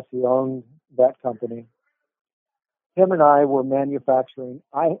about, yes, he owned that company. Him and I were manufacturing.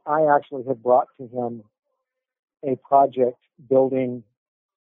 I actually had brought to him a project building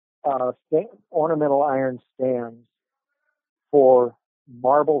ornamental iron stands for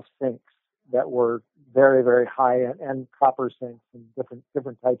marble sinks that were very, very high end, and copper sinks and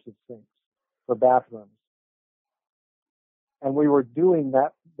different types of sinks for bathrooms. And we were doing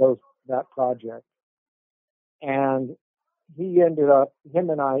that project, and him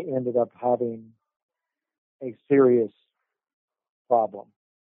and I ended up having a serious problem.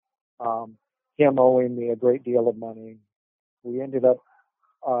 Him owing me a great deal of money. We ended up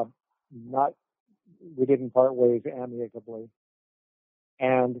we didn't part ways amicably.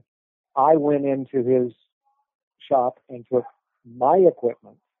 And I went into his shop and took my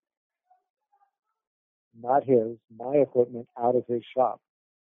equipment not his, my equipment out of his shop.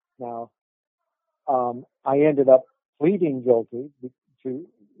 Now, I ended up pleading guilty to,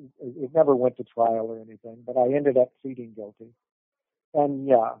 it never went to trial or anything, but I ended up pleading guilty. And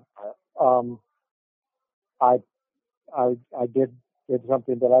yeah, I did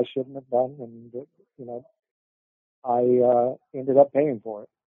something that I shouldn't have done, and I ended up paying for it.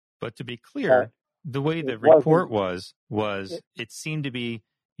 But to be clear, the way the report was it seemed to be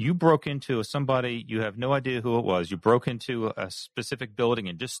you broke into somebody, you have no idea who it was. You broke into a specific building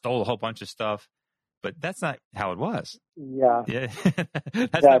and just stole a whole bunch of stuff. But that's not how it was. Yeah.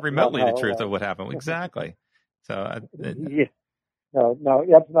 That's not remotely the truth of what happened. Exactly. So, yeah. No,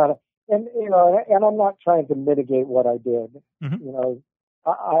 that's not. And I'm not trying to mitigate what I did. Mm-hmm.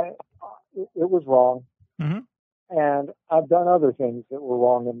 It was wrong. Mm-hmm. And I've done other things that were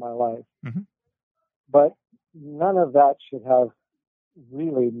wrong in my life. Mm-hmm. But none of that should have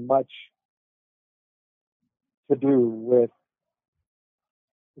really much to do with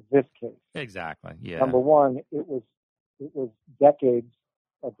this case. Exactly. Yeah. Number one, it was decades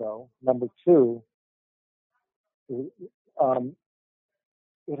ago. Number two, it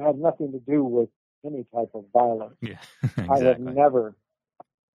had nothing to do with any type of violence. Yeah. Exactly. I have never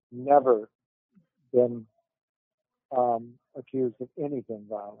been accused of anything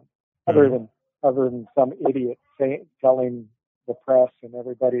violent, other than some idiot telling the press and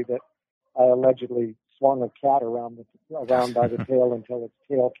everybody that I allegedly swung a cat around by the tail until its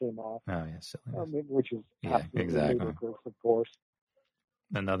tail came off. Oh yes, which is absolutely ludicrous, of course.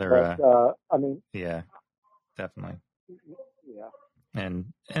 Another, yeah, definitely. Yeah,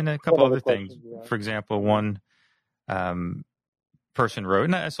 and a couple other things. For example, one person wrote,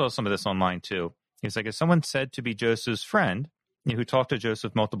 and I saw some of this online too. He's like, if someone said to be Joseph's friend, who talked to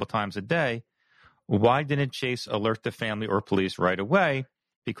Joseph multiple times a day, why didn't Chase alert the family or police right away?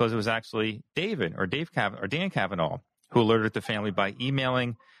 Because it was actually Dan Kavanaugh who alerted the family by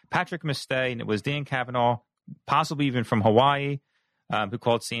emailing Patrick Mistay, and it was Dan Kavanaugh, possibly even from Hawaii, who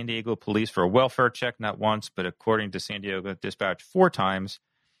called San Diego police for a welfare check, not once, but according to San Diego Dispatch, 4 times.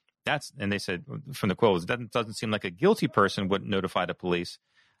 And they said from the quote, it doesn't seem like a guilty person would notify the police.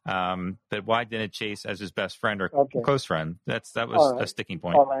 But why didn't Chase, as his best friend or close friend? That was a sticking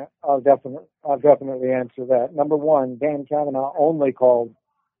point. I'll definitely answer that. Number one, Dan Kavanaugh only called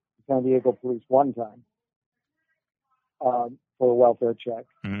San Diego police one time for a welfare check,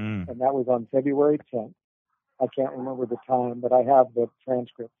 and that was on February 10th. I can't remember the time, but I have the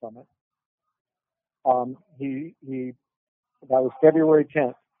transcript from it. That was February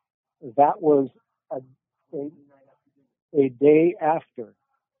 10th. That was a day after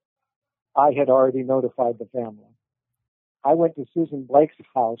I had already notified the family. I went to Susan Blake's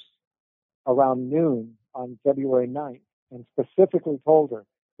house around noon on February 9th and specifically told her,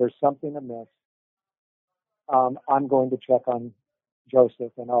 there's something amiss. I'm going to check on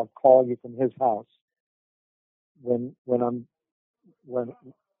Joseph, and I'll call you from his house when I'm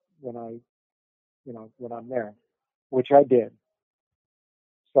there, which I did.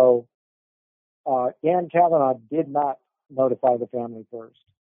 So Dan Kavanaugh did not notify the family first.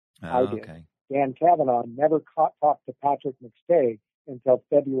 I did. Okay. Dan Kavanaugh never talked to Patrick McStay until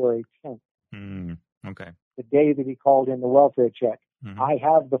February 10th. Okay. The day that he called in the welfare check. Mm-hmm. I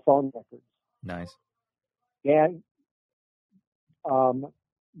have the phone records. Nice. Dan,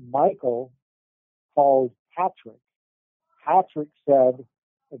 Michael called Patrick. Patrick said,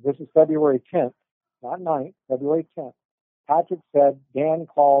 this is February 10th, not 9th, February 10th. Patrick said Dan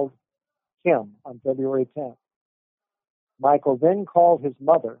called him on February 10th. Michael then called his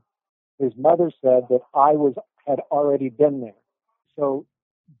mother. His mother said that I had already been there. So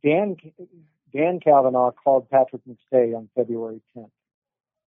Dan Kavanaugh called Patrick McStay on February 10th,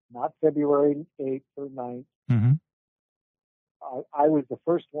 not February 8th or 9th. Mm-hmm. I was the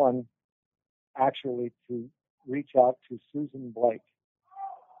first one actually to reach out to Susan Blake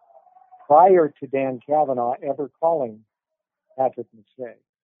prior to Dan Kavanaugh ever calling Patrick McStay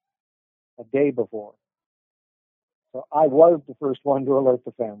a day before. So I was the first one to alert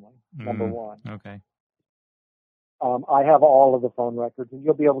the family, number one. Okay. I have all of the phone records, and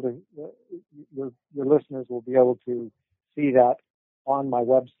you'll be able to, your listeners will be able to see that on my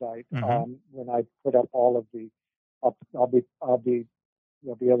website when I put up all of the.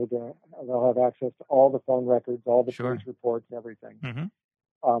 They'll have access to all the phone records, all the police reports, everything.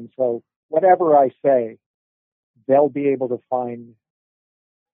 Mm-hmm. So whatever I say, they'll be able to find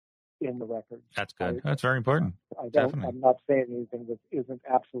in the records. That's good. That's very important. Definitely. I'm not saying anything that isn't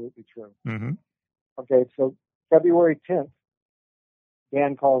absolutely true. Mm-hmm. Okay, so February 10th,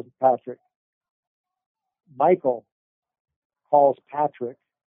 Dan calls Patrick. Michael calls Patrick,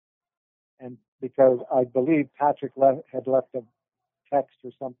 and because I believe Patrick had left a text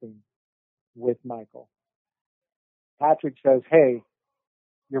or something with Michael. Patrick says, "Hey,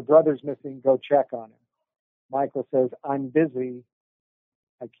 your brother's missing. Go check on him." Michael says, "I'm busy.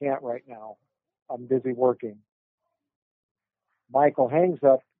 I can't right now. I'm busy working." Michael hangs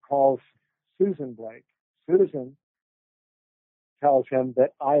up, calls Susan Blake. Susan tells him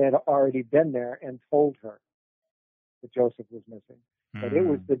that I had already been there and told her that Joseph was missing. But it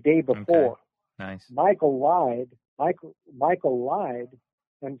was the day before. Okay. Nice. Michael lied. Michael lied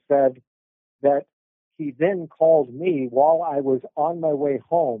and said that he then called me while I was on my way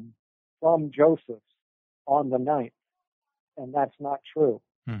home from Joseph's on the 9th. And that's not true.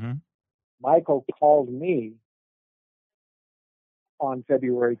 Mm-hmm. Michael called me on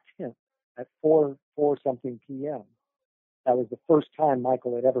February 10th at 4 something p.m. That was the first time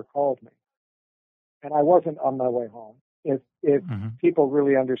Michael had ever called me. And I wasn't on my way home. If people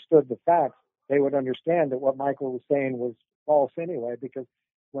really understood the facts, they would understand that what Michael was saying was false anyway, because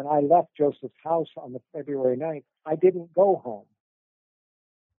when I left Joseph's house on the February 9th, I didn't go home.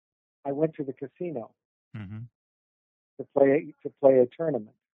 I went to the casino to play a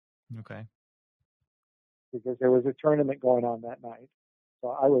tournament. Okay. Because there was a tournament going on that night. So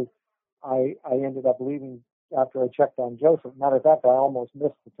I ended up leaving after I checked on Joseph. Matter of fact, I almost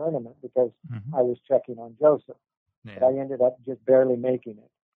missed the tournament because I was checking on Joseph. Yeah. But I ended up just barely making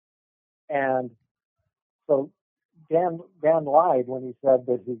it. And so Dan lied when he said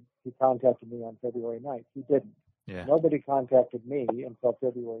that he contacted me on February 9th. He didn't. Yeah. Nobody contacted me until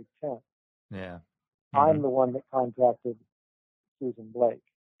February 10th. Yeah. I'm the one that contacted Susan Blake.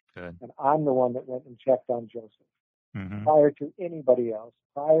 Good. And I'm the one that went and checked on Joseph. Prior to anybody else,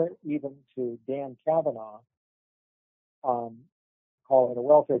 prior even to Dan Kavanaugh calling a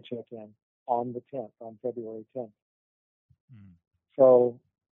welfare check-in on the 10th, on February 10th. So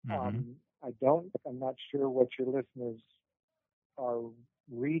I'm not sure what your listeners are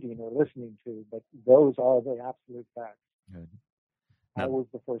reading or listening to, but those are the absolute facts. Good. I was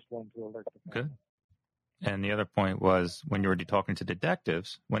the first one to alert the family. Good. And the other point was when you were talking to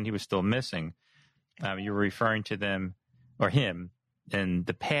detectives, when he was still missing, you were referring to them or him in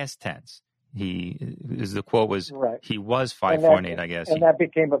the past tense. The quote was, right. He was 5.8, I guess. And that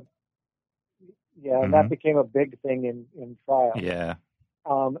became that became a big thing in trial. Yeah.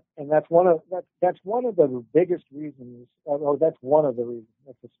 And that's one of the biggest reasons. Or that's one of the reasons.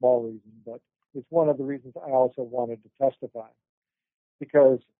 That's a small reason, but it's one of the reasons I also wanted to testify,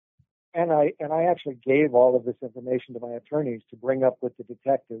 because I actually gave all of this information to my attorneys to bring up with the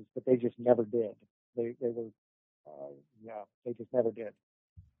detectives, but they just never did. They just never did.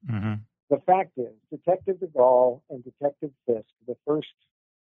 The fact is, Detective DeGaulle and Detective Fisk, the first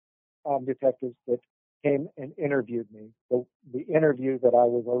detectives that came and interviewed me, the interview that I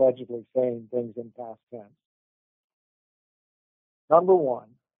was allegedly saying things in past tense. Number one,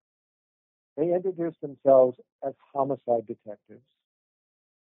 they introduced themselves as homicide detectives.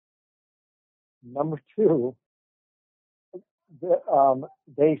 Number two,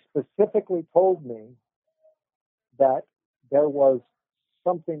 they specifically told me that there was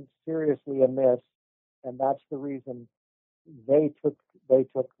something seriously amiss, and that's the reason they took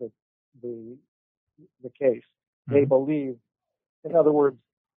the case. They believed, in other words,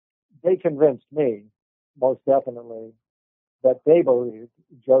 they convinced me, most definitely, that they believed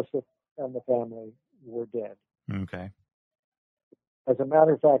Joseph and the family were dead. Okay. As a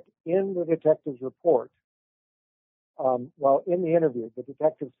matter of fact, in the detective's report, in the interview, the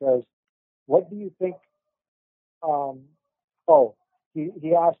detective says, "What do you think?"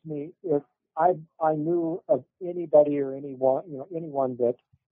 He asked me if I knew of anybody or anyone that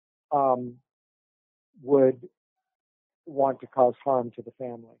would want to cause harm to the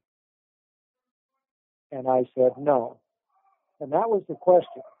family. And I said no. And that was the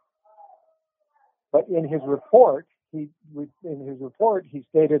question. But in his report, he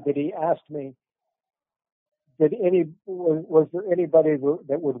stated that he asked me, was there anybody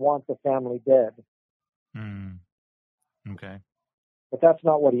that would want the family dead? Okay. But that's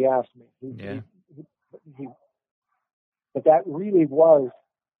not what he asked me. But that really was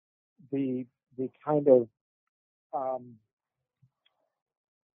the kind of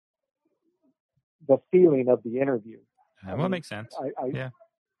the feeling of the interview. Well, makes sense.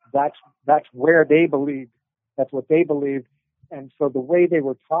 That's where they believed. That's what they believed. And so the way they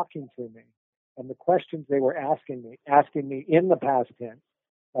were talking to me and the questions they were asking me in the past tense,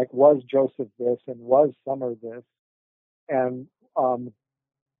 like, was Joseph this and was Summer this? And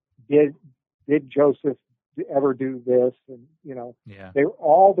did Joseph ever do this? And,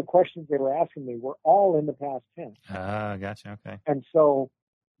 all the questions they were asking me were all in the past tense. Gotcha. Okay. And so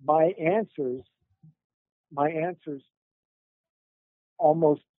my answers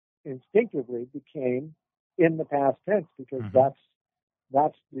almost instinctively became in the past tense, because that's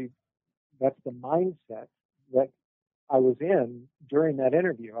the mindset that I was in during that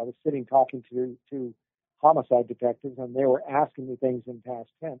interview. I was sitting talking to homicide detectives, and they were asking me things in past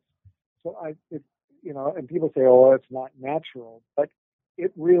tense. So and people say, "Oh, it's not natural," but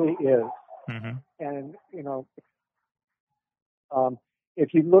it really is. Mm-hmm. And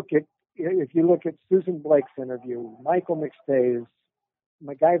if you look at Susan Blake's interview, Michael McStay's,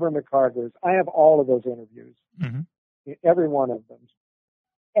 MacGyver McCarger's, I have all of those interviews. Mm-hmm. Every one of them.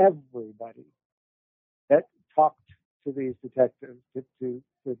 Everybody that talked to these detectives, to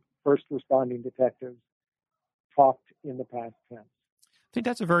first responding detectives, talked in the past tense. I think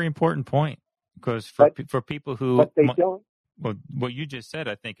that's a very important point, because for people who, but they don't. Well, what you just said,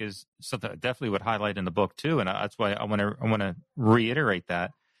 I think, is something I definitely would highlight in the book too, and that's why I want to reiterate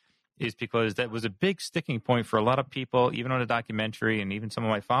that, is because that was a big sticking point for a lot of people, even on the documentary, and even some of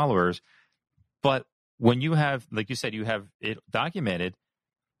my followers. But when you have, like you said, you have it documented.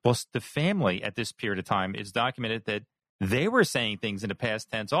 Well, the family at this period of time, it's documented that they were saying things in the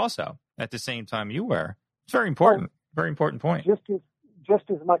past tense also at the same time you were. It's very important. Very important point. Just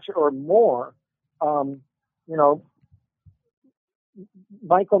as much or more.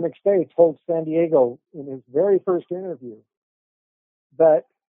 Michael McStay told San Diego in his very first interview that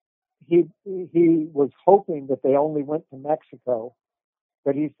he was hoping that they only went to Mexico.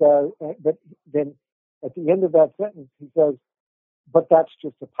 But he said, but then at the end of that sentence, he says, "But that's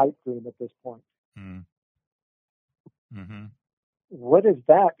just a pipe dream at this point." Mm-hmm. What is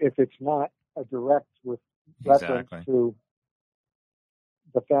that if it's not a direct reference to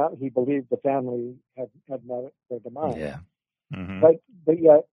he believed the family had met their demise? Yeah. Mm-hmm. But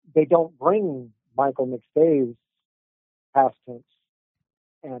yet they don't bring Michael McStay's past tense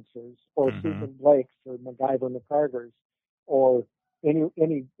answers, or Susan Blake's, or MacGyver McCarger's, or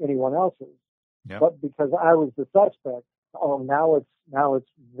anyone else's. Yep. But because I was the suspect, now it's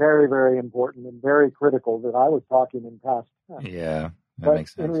very, very important and very critical that I was talking in past tense. Yeah, that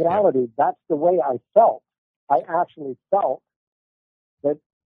makes sense. In reality, that's the way I felt. I actually felt that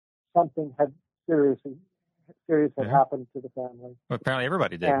something serious had happened to the family. Well, apparently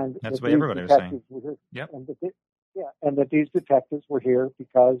everybody did. And that's what everybody was saying. Yep. And that these detectives were here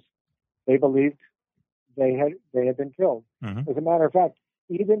because they believed they had been killed. Mm-hmm. As a matter of fact,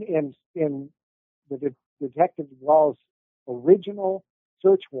 even in the Detective Gall's original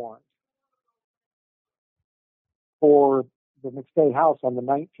search warrant for the McStay house on the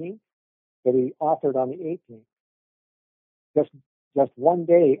 19th, that he authored on the 18th, just one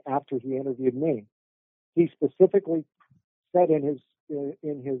day after he interviewed me, he specifically said in his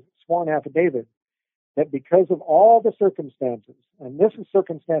sworn affidavit that because of all the circumstances, and this is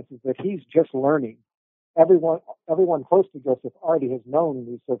circumstances that he's just learning. Everyone close to Joseph already has known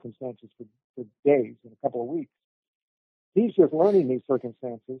these circumstances for days and a couple of weeks. He's just learning these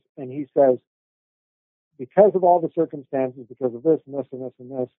circumstances, and he says, because of all the circumstances, because of this and this and this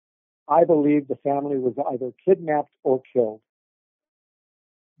and this, I believe the family was either kidnapped or killed.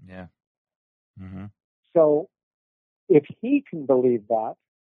 Yeah. Mm-hmm. So if he can believe that,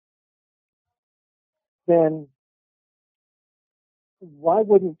 then why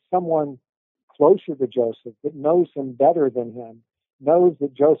wouldn't someone closer to Joseph that knows him better than him, knows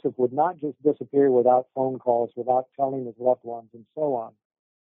that Joseph would not just disappear without phone calls, without telling his loved ones, and so on?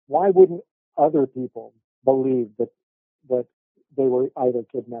 Why wouldn't other people believe that they were either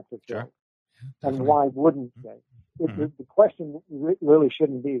kidnapped or killed? Sure. Yeah, and why wouldn't they? The question really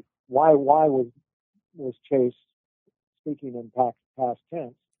shouldn't be why was Chase speaking in past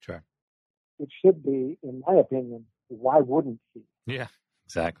tense. Sure. It should be, in my opinion, why wouldn't he? Yeah,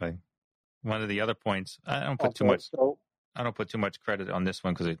 exactly. One of the other points, I don't put too much credit on this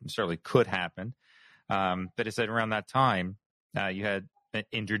one because it certainly could happen. But it said around that time you had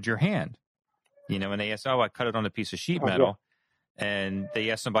injured your hand. And they asked, I cut it on a piece of sheet metal. Yeah. And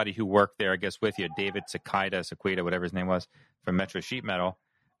they asked somebody who worked there, I guess, with you, David Sequita, whatever his name was, from Metro Sheet Metal,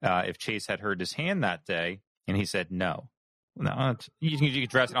 if Chase had hurt his hand that day. And he said, no. No, you can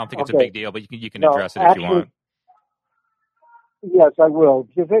address it. I don't think it's a big deal, but you can address it if you want. Yes, I will,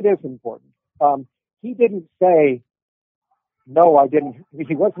 because it is important. He didn't say, no, I didn't.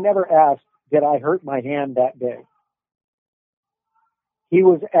 He was never asked, did I hurt my hand that day? He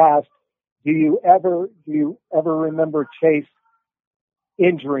was asked, do you ever remember Chase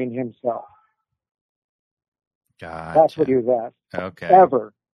injuring himself? Gotcha. That's what he was asked. Okay.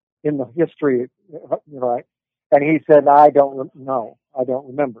 Ever in the history, right? And he said, I don't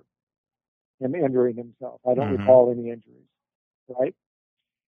remember him injuring himself. I don't recall any injuries, right?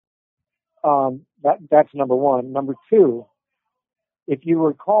 That's number one. Number two, if you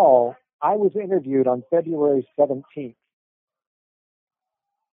recall, I was interviewed on February 17th,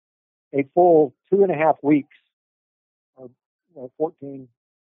 a full 2.5 weeks, or 14,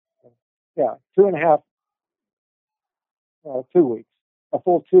 2.5, 2 weeks, a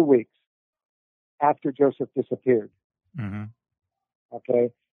full 2 weeks after Joseph disappeared. Mm-hmm.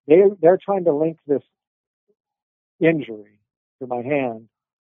 Okay, they're trying to link this injury to my hand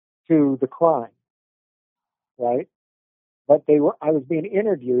to the crime, right? But I was being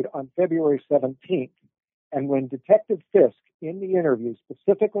interviewed on February 17th, and when Detective Fisk in the interview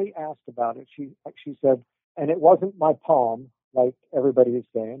specifically asked about it, she said, and it wasn't my palm like everybody is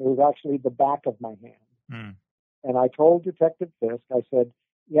saying; it was actually the back of my hand. Mm. And I told Detective Fisk, I said,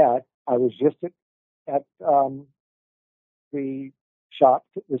 yeah, I was just at the shop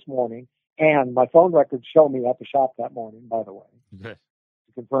this morning, and my phone records show me at the shop that morning, by the way, Good.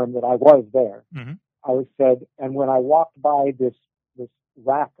 to confirm that I was there. Mm-hmm. I said, and when I walked by this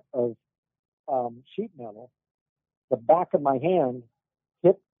rack of sheet metal, the back of my hand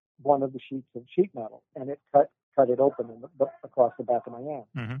hit one of the sheets of sheet metal, and it cut it open across the back of my hand.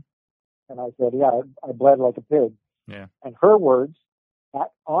 Mm-hmm. And I said, yeah, I bled like a pig. Yeah. And her words,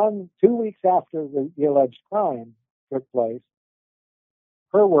 on 2 weeks after the alleged crime took place,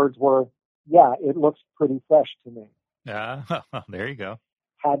 her words were, yeah, it looks pretty fresh to me. There you go.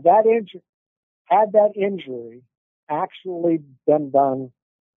 Had that injury actually been done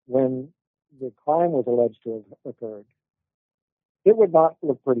when the crime was alleged to have occurred, it would not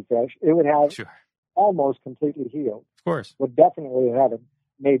look pretty fresh. It would have almost completely healed. Of course. Would definitely have a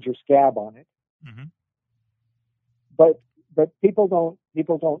major scab on it. Mm-hmm. But people don't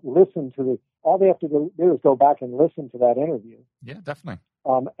listen to all they have to do is go back and listen to that interview. Yeah, definitely.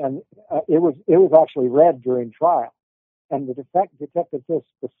 And it was actually read during trial, and the detective just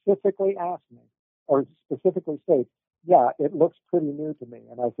specifically asked me, or specifically states, yeah, it looks pretty new to me.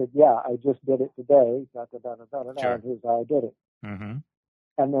 And I said, yeah, I just did it today, Sure. and here's how I did it. Mm-hmm.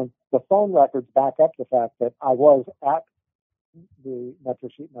 And then the phone records back up the fact that I was at the Metro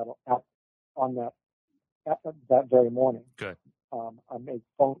Sheet Metal on that very morning. Good. I made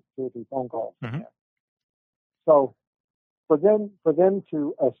 2 or 3 phone calls. Mm-hmm. There. So for them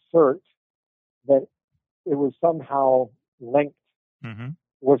to assert that it was somehow linked Mm-hmm.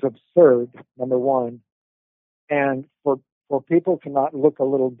 was absurd, number one. And for people to not look a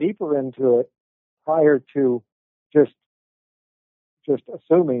little deeper into it prior to just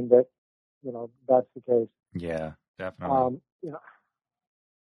assuming that, that's the case. Yeah, definitely.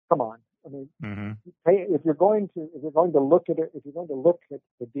 Come on. I mean, Mm-hmm. if you're going to look at it, if you're going to look at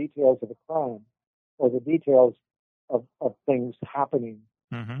the details of a crime or the details of things happening,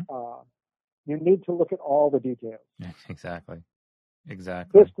 Mm-hmm. You need to look at all the details. Exactly.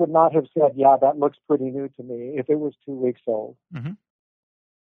 Fisk would not have said, yeah, that looks pretty new to me if it was 2 weeks old. Mm-hmm.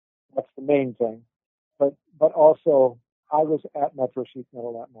 That's the main thing. But also, I was at Metro Sheet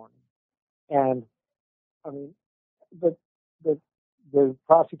Metal that morning. And, I mean, the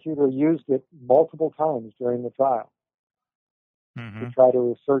prosecutor used it multiple times during the trial Mm-hmm. to try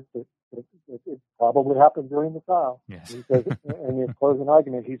to assert that it probably happened during the trial. Yes. He says, in his closing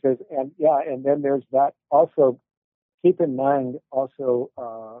argument, he says, and then there's that also. Keep in mind also,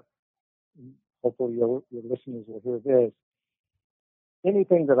 hopefully your listeners will hear this.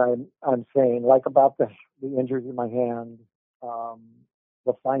 Anything that I'm saying, like about the injuries in my hand,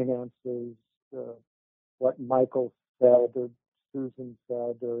 the finances, what Michael said, or Susan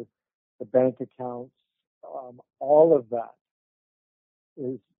said, or the bank accounts, all of that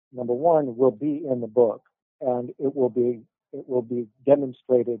is, number one, will be in the book, and it will be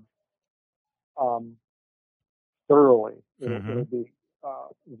demonstrated thoroughly. It'll be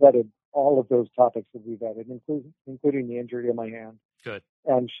vetted. All of those topics will be vetted, including the injury to my hand. Good.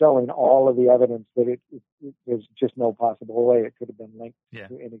 And showing all of the evidence that there's just no possible way it could have been linked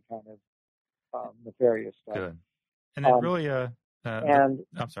to any kind of nefarious stuff. Good. And then really,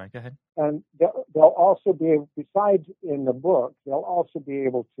 I'm sorry, go ahead. And they'll also be able, besides in the book, they'll also be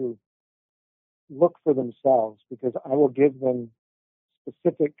able to look for themselves, because I will give them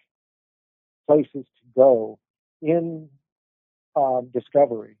specific places to go in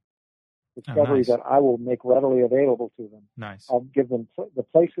discovery nice. That I will make readily available to them. Nice. I'll give them the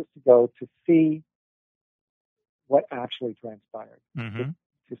places to go to see what actually transpired, mm-hmm.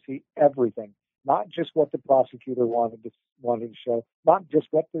 to see everything, not just what the prosecutor wanted to show, not just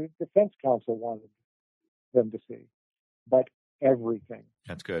what the defense counsel wanted them to see, but everything.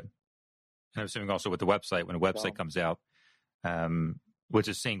 That's good. And I'm assuming also with the website, when a website comes out, which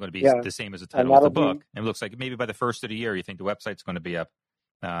is going to be the same as the title of the book. And it looks like maybe by the first of the year, you think the website's going to be up.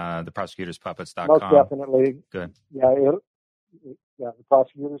 theprosecutorspuppets.com. Most definitely. Good. Yeah,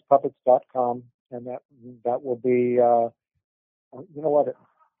 theprosecutorspuppets.com, and that will be. You know what?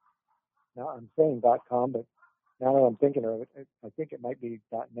 Now I'm saying .com, but now that I'm thinking of it, I think it might be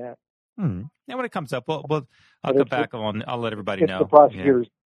 .net. And when it comes up, I'll come back on. I'll let everybody know. It's the prosecutors,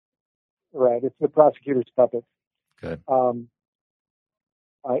 right? It's the prosecutor's puppets. Good. I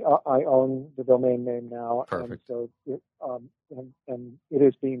own the domain name now. Perfect. And so and it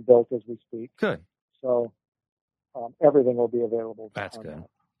is being built as we speak. Good. So everything will be available. That's good. That.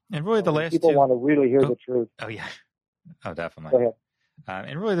 And really, the last people two want to really hear the truth. Oh yeah. Oh, definitely. Go ahead.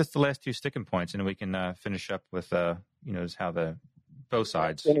 And really, that's the last two sticking points, and we can finish up with is how both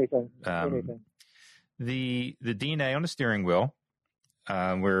sides. Anything. The DNA on the steering wheel,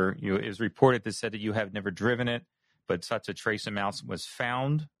 where it was reported that said that you have never driven it, but such a trace amount was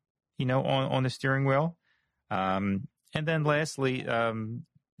found, on the steering wheel. And then lastly,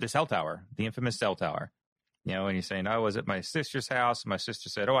 the cell tower, the infamous cell tower. And you're saying, I was at my sister's house. And my sister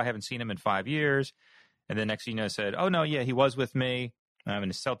said, I haven't seen him in 5 years. And then next thing you know, said, oh, no, yeah, he was with me.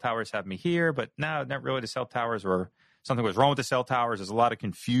 And the cell towers have me here. But no, not really the cell towers, or something was wrong with the cell towers. There's a lot of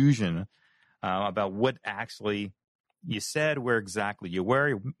confusion about what actually you said, where exactly you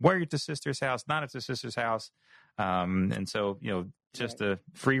were. Were you at the sister's house, not at the sister's house? And so, just a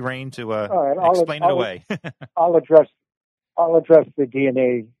free reign to explain it away. I'll address the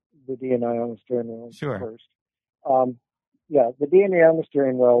DNA on the steering wheel first. The DNA on the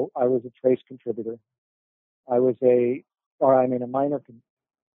steering wheel, I was a trace contributor. I was a minor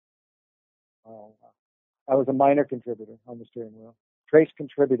contributor on the steering wheel. Trace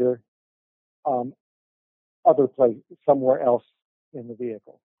contributor, other place, somewhere else in the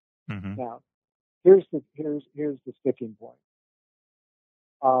vehicle. Mm-hmm. Now, here's the sticking point.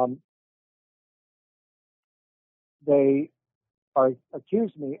 They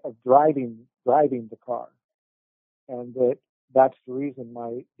accused me of driving the car, and that's the reason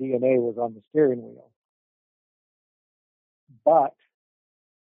my DNA was on the steering wheel. But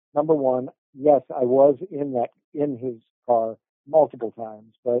number one, yes, I was in his car multiple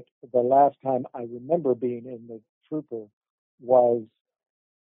times, but the last time I remember being in the Trooper was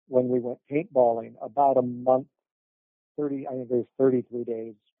when we went paintballing about a month, 33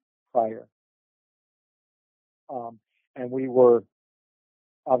 days prior. And we were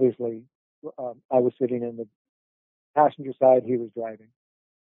obviously, I was sitting in the passenger side, he was driving.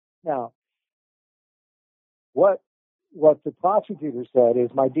 Now, what the prosecutor said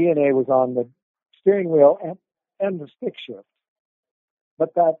is my DNA was on the steering wheel and the stick shift,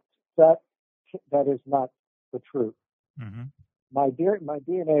 but that is not the truth. Mm-hmm. My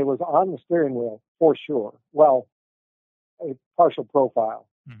DNA was on the steering wheel for sure. Well, a partial profile.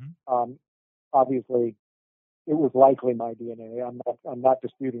 Mm-hmm. Obviously, it was likely my DNA. I'm not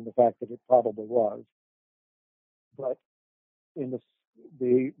disputing the fact that it probably was, but in the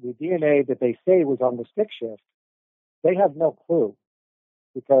DNA that they say was on the stick shift, they have no clue,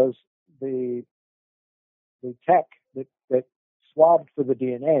 because the tech that swabbed for the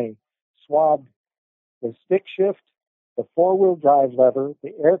DNA swabbed the stick shift, the four-wheel drive lever,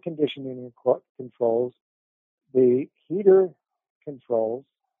 the air conditioning controls, the heater controls,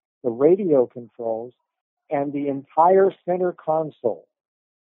 the radio controls, and the entire center console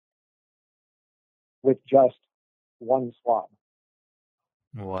with just one swab.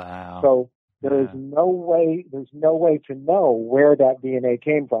 Wow. So there's no way to know where that DNA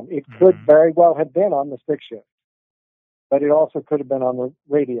came from. It could very well have been on the stick shift, but it also could have been on the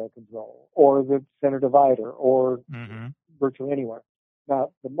radio control or the center divider or virtually anywhere.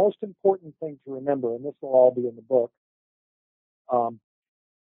 Now, the most important thing to remember, and this will all be in the book,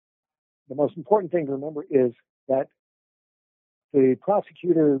 the most important thing to remember is that the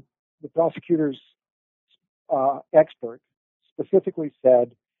prosecutor's expert specifically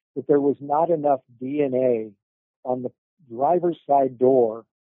said that there was not enough DNA on the driver's side door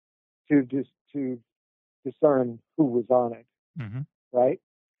to discern who was on it, right?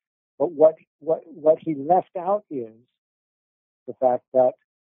 But what he left out is the fact that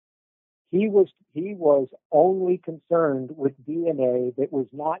he was only concerned with DNA that was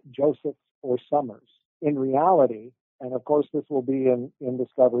not Joseph's or Summers. In reality, and of course this will be in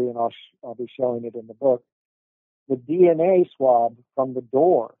discovery, and I'll be showing it in the book, the DNA swab from the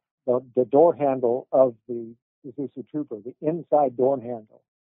door, the door handle of the Isuzu Trooper, the inside door handle,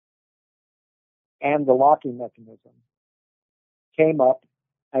 and the locking mechanism came up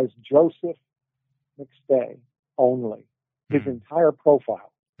as Joseph McStay only. His entire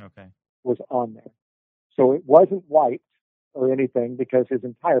profile was on there. So it wasn't wiped or anything, because his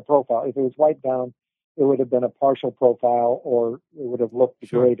entire profile, if it was wiped down, would have been a partial profile, or it would have looked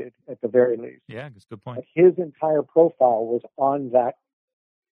degraded at the very least. Yeah, that's a good point. But his entire profile was on that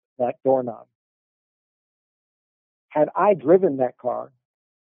doorknob. Had I driven that car,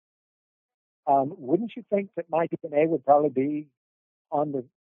 wouldn't you think that my DNA would probably be on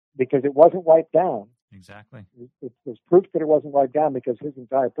because it wasn't wiped down. Exactly. There's proof that it wasn't wiped down because his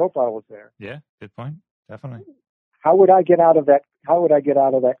entire profile was there. Yeah, good point. Definitely. How would I get out of that car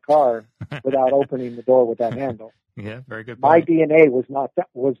without opening the door with that handle? Yeah, very good point. My DNA was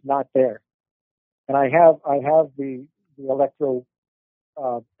not there. And I have the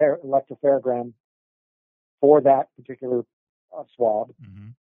electropharogram for that particular swab,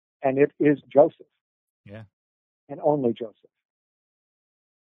 and it is Joseph. Yeah. And only Joseph.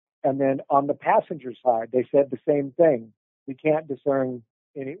 And then on the passenger side, they said the same thing. We can't discern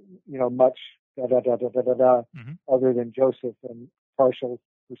any, much other than Joseph and partial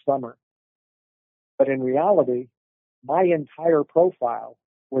for Summer. But in reality, my entire profile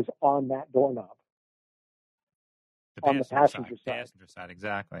was on that doorknob. On the passenger side. Passenger side,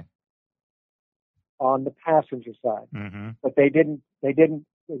 exactly. On the passenger side. But they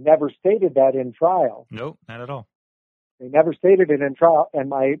never stated that in trial. Nope, not at all. They never stated it in trial, and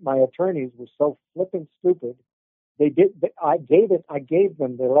my attorneys were so flippin' stupid. I gave them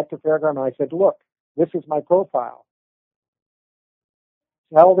the electropharogram, and I said, "Look, this is my profile.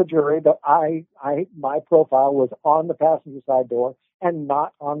 Tell the jury that my profile was on the passenger side door and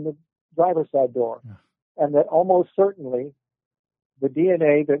not on the driver's side door, and that almost certainly the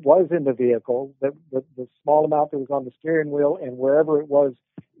DNA that was in the vehicle, the small amount that was on the steering wheel and wherever it was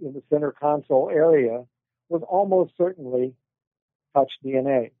in the center console area, was almost certainly touched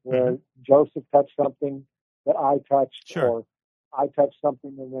DNA, where Joseph touched something that I touched, or I touched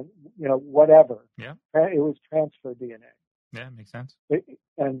something and then, whatever. Yeah. It was transfer DNA. Yeah, makes sense.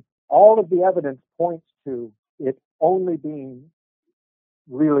 And all of the evidence points to it only being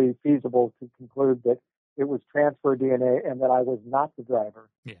really feasible to conclude that it was transfer DNA and that I was not the driver.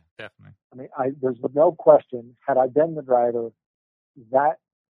 Yeah, definitely. I mean, there's no question, had I been the driver, that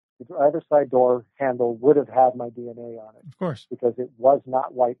the driver's side door handle would have had my DNA on it. Of course. Because it was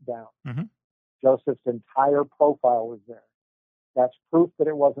not wiped down. Joseph's entire profile was there. That's proof that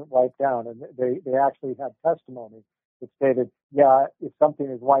it wasn't wiped down. And they actually had testimony that stated, yeah, if something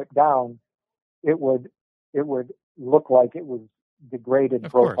is wiped down, it would look like it was degraded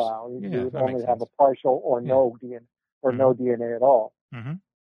of profile. Yeah, you would only have a partial or no DNA or no DNA at all.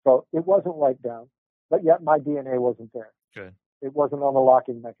 So it wasn't wiped down, but yet my DNA wasn't there. Good. It wasn't on the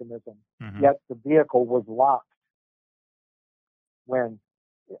locking mechanism. Yet the vehicle was locked when,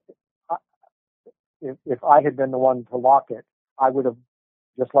 if I had been the one to lock it, I would have,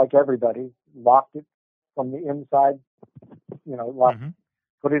 just like everybody, locked it from the inside,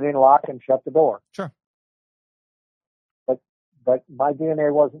 put it in lock and shut the door. Sure. But my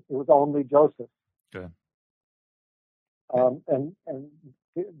DNA wasn't, it was only Joseph. Good. And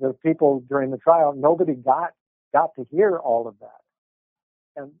the people during the trial, nobody got to hear all of that.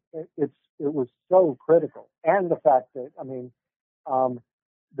 And it was so critical. And the fact that,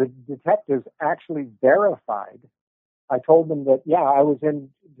 the detectives actually verified. I told them that, I was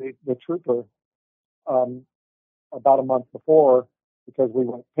in the trooper about a month before because we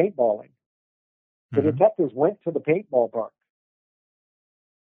went paintballing. The detectives went to the paintball park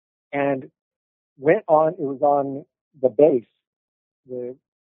and it was on the base, I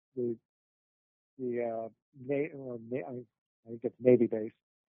think it's Navy base.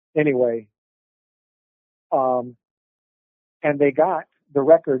 Anyway, and they got the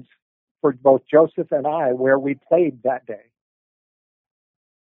records for both Joseph and I where we played that day.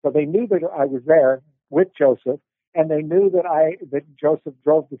 So they knew that I was there with Joseph, and they knew that Joseph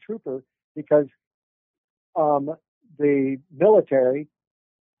drove the trooper because the military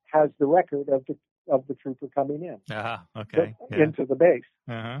has the record of the trooper coming in into the base.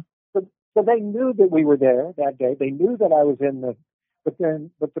 So they knew that we were there that day. They knew that I was in but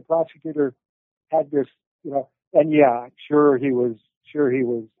the prosecutor had this, and sure he was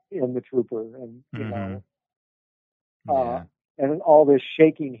in the trooper, and and all this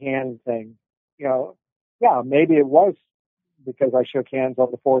shaking hand thing, maybe it was because I shook hands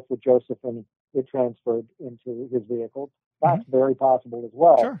on the 4th with Joseph and it transferred into his vehicle. That's very possible as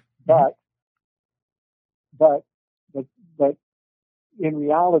well. Sure. But in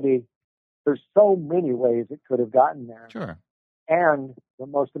reality, there's so many ways it could have gotten there. Sure. And the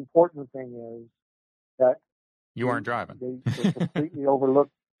most important thing is that you weren't driving. They completely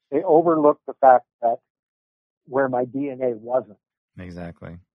overlooked the fact that where my DNA wasn't.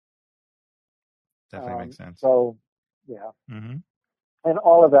 Exactly. Definitely makes sense. So, yeah. And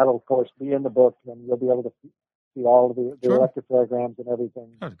all of that will, of course, be in the book, and you'll be able to see all of the Sure. electrocardiograms and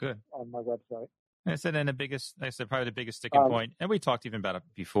everything Oh, good. on my website. I said, and probably the biggest sticking point, and we talked even about it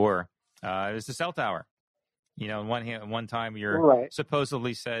before, is the cell tower. On one time you're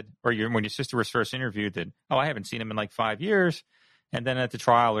supposedly said, or when your sister was first interviewed, that, I haven't seen him in like 5 years. And then at the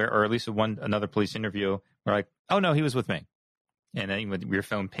trial, or at least another police interview, we're like, oh, no, he was with me. And then your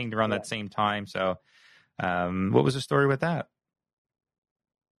phone pinged around that same time. So what was the story with that?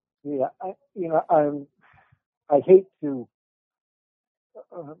 Yeah, I hate to,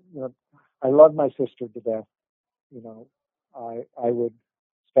 I love my sister to death. I would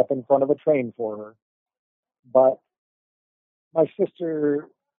step in front of a train for her. But my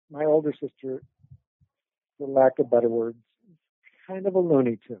older sister, for lack of better words, kind of a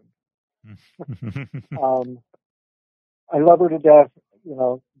Looney Tune. I love her to death,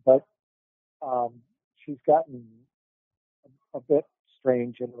 but she's gotten a bit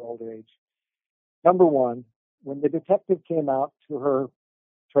strange in her old age. Number one, when the detective came out to her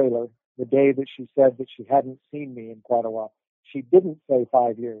trailer the day that she said that she hadn't seen me in quite a while, she didn't say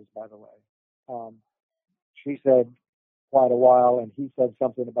 5 years, by the way. She said quite a while, and he said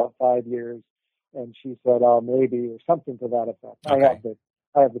something about 5 years, and she said, "Oh, maybe," or something to that effect. Okay.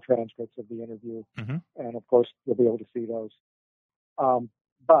 I have the transcripts of the interview, and of course you'll be able to see those.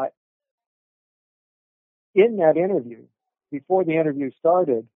 But in that interview, before the interview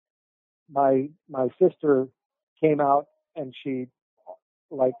started, my sister came out and she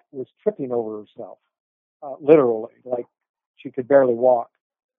was tripping over herself, literally, like she could barely walk,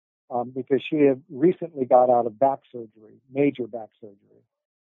 because she had recently got out of back surgery, major back surgery.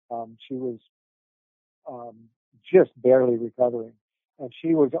 She was just barely recovering, and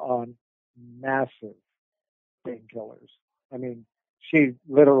she was on massive painkillers. I mean, she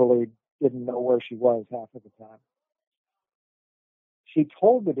literally didn't know where she was half of the time. She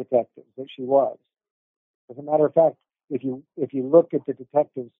told the detectives that she was. As a matter of fact, if you look at the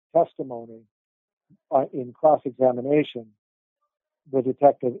detective's testimony in cross-examination, the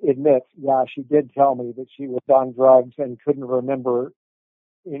detective admits, yeah, she did tell me that she was on drugs and couldn't remember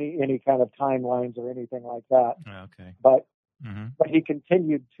any kind of timelines or anything like that. Okay. But he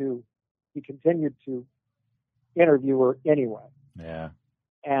continued to interview her anyway. Yeah.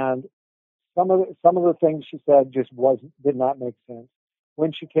 And some of the things she said just did not make sense.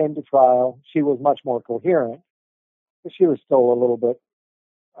 When she came to trial, she was much more coherent, but she was still a little bit.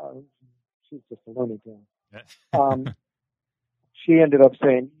 She's just a Looney Tune. She ended up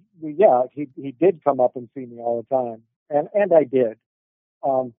saying, "Yeah, he did come up and see me all the time, and I did."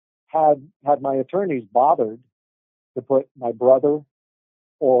 Had my attorneys bothered to put my brother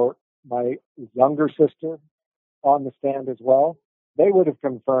or my younger sister on the stand as well, they would have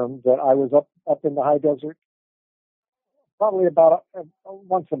confirmed that I was up in the high desert probably about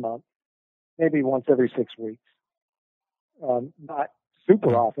once a month, maybe once every 6 weeks. Not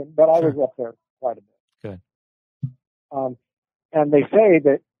super often, but I was up there quite a bit. Good. And they say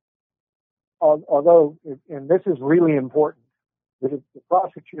that, although, and this is really important, that the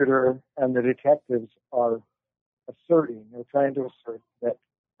prosecutor and the detectives are trying to assert that,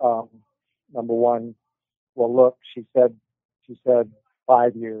 number one, well, look, she said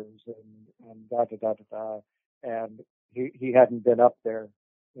 5 years and da da da da da, and he hadn't been up there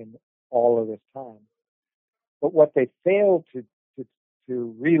in all of this time. But what they failed to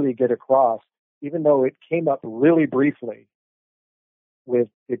really get across, even though it came up really briefly with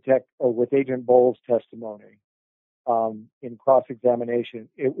Agent Bowles' testimony in cross-examination,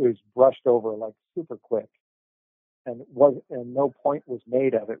 it was brushed over like super quick, and no point was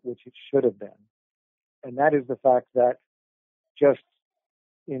made of it, which it should have been. And that is the fact that just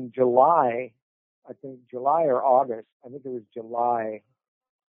in July, I think July or August, I think it was July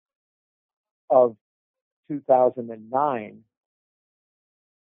of 2009,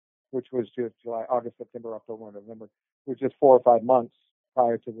 which was just July, August, September, October, November, which was just 4 or 5 months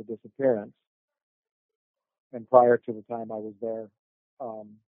prior to the disappearance and prior to the time I was there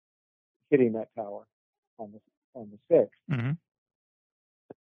hitting that tower on the 6th. Mm-hmm.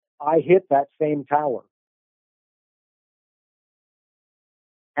 I hit that same tower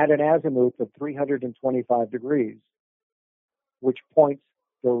at an azimuth of 325 degrees, which points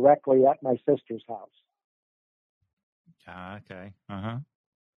directly at my sister's house. Okay.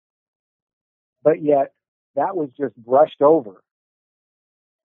 But yet, that was just brushed over.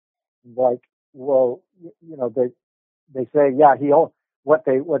 Like, well, they say, yeah, what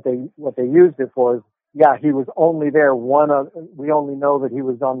they used it for is, yeah, he was only there we only know that he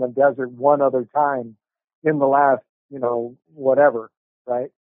was on the desert one other time in the last, whatever,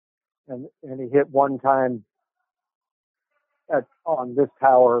 right? And he hit one time on this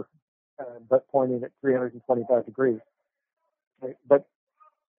tower, but pointing at 325 degrees. But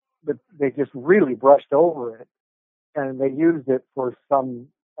they just really brushed over it, and they used it for some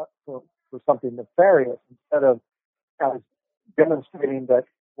for something nefarious instead of as demonstrating that.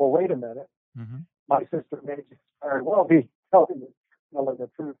 Well, wait a minute, my sister may just very well be telling the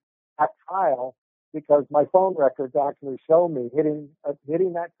truth at trial, because my phone records actually show me hitting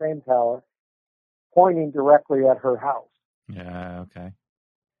that crane tower, pointing directly at her house. Yeah. Okay.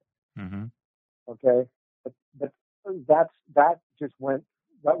 Okay, but that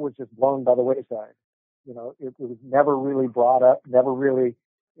was just blown by the wayside. It was never really brought up, never really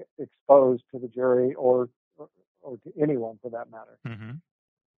exposed to the jury or to anyone for that matter.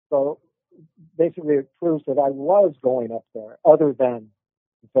 So basically, it proves that I was going up there, other than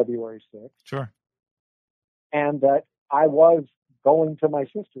February 6th. Sure. And that I was going to my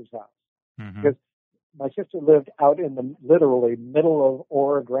sister's house, because my sister lived out in the literally middle of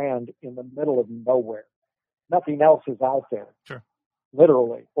Ora Grande, in the middle of nowhere. Nothing else is out there. Sure.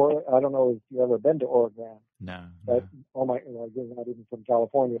 Literally. Or I don't know if you've ever been to Ora Grande. No. But you're not even from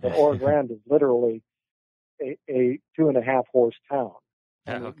California. But Ora Grande is literally a 2.5 horse town.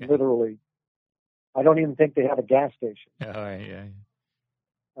 And okay. Literally, I don't even think they have a gas station. Oh, right, yeah.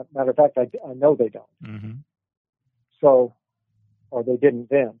 Matter of fact, I know they don't. So, or they didn't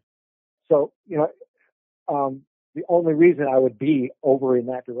then. So, the only reason I would be over in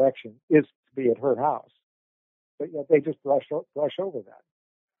that direction is to be at her house. But they just brush over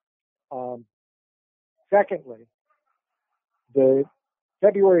that. Secondly, the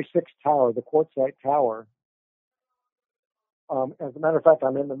February 6th tower, the quartzite tower. As a matter of fact,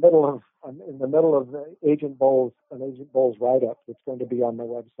 I'm in the middle of the Agent Bowles write-up that's going to be on my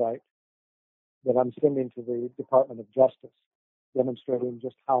website, that I'm sending to the Department of Justice, demonstrating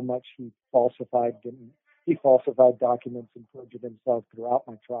just how much he falsified documents and perjured himself throughout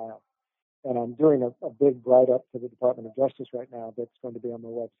my trial. And I'm doing a big write-up to the Department of Justice right now that's going to be on my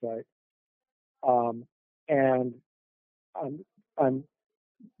website. And I'm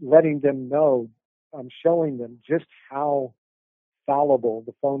letting them know, I'm showing them just how fallible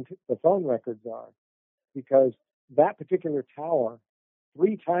the phone records are, because that particular tower,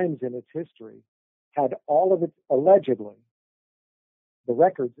 3 times in its history, had all of its, allegedly, the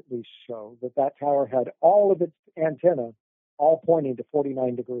records at least show that tower had all of its antenna all pointing to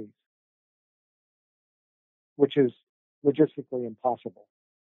 49 degrees, which is logistically impossible.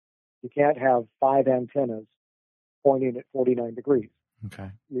 You can't have 5 antennas pointing at 49 degrees. Okay.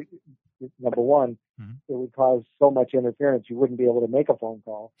 Number one, it would cause so much interference you wouldn't be able to make a phone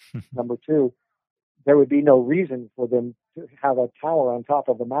call. Number two, there would be no reason for them to have a tower on top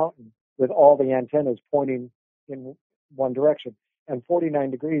of a mountain with all the antennas pointing in one direction. And 49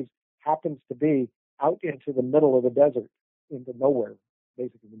 degrees happens to be out into the middle of the desert, into nowhere,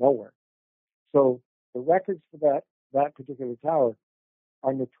 basically nowhere. So the records for that particular tower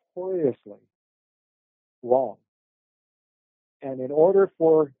are notoriously wrong. And in order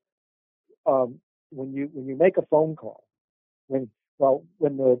for when you make a phone call, when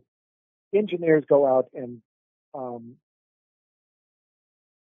the engineers go out and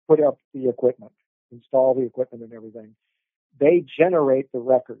put up the equipment, install the equipment and everything, they generate the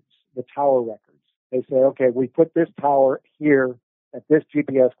records, the tower records. They say, okay, we put this tower here at this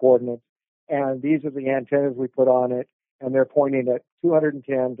GPS coordinate, and these are the antennas we put on it, and they're pointing at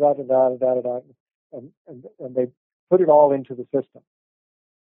 210, and they put it all into the system.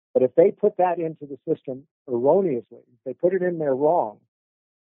 But if they put that into the system erroneously, if they put it in there wrong,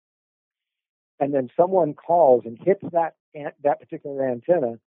 and then someone calls and hits that particular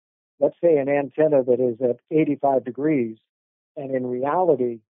antenna, let's say an antenna that is at 85 degrees, and in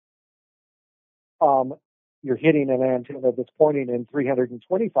reality, you're hitting an antenna that's pointing in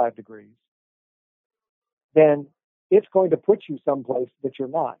 325 degrees, then it's going to put you someplace that you're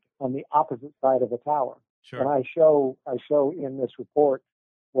not, on the opposite side of a tower. Sure. And I show in this report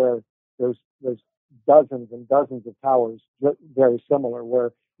where there's dozens and dozens of towers very similar,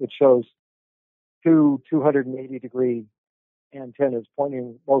 where it shows 280 degree antennas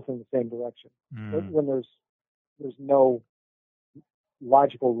pointing both in the same direction. When there's no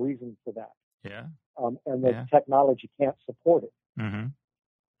logical reason for that. Yeah. And the technology can't support it. Mm-hmm.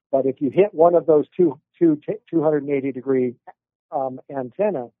 But if you hit one of those 280 degree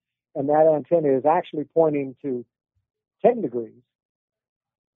antenna, and that antenna is actually pointing to 10 degrees,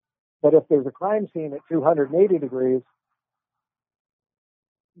 but if there's a crime scene at 280 degrees,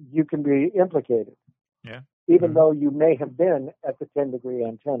 you can be implicated. Yeah. Even though you may have been at the 10 degree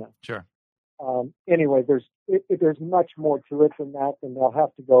antenna. Sure. Anyway, there's much more to it than that, and they'll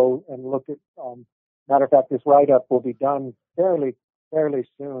have to go and look at Matter of fact, this write-up will be done fairly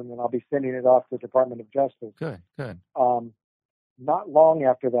soon, and I'll be sending it off to the Department of Justice. Good. Not long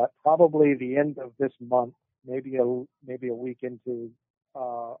after that, probably the end of this month, maybe a week into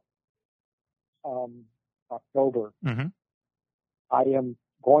October. Mm-hmm. I am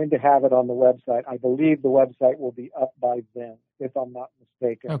going to have it on the website. I believe the website will be up by then, if I'm not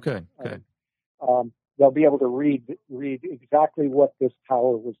mistaken. Oh, good. They'll be able to read exactly what this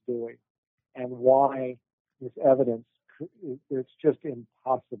tower was doing and why this evidence. It's just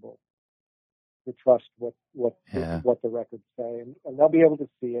impossible to trust what the records say, and they'll be able to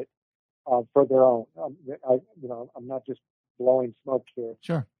see it for their own. I'm not just blowing smoke here.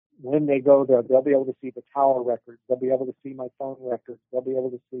 Sure. When they go there, they'll be able to see the tower records. They'll be able to see my phone records. They'll be able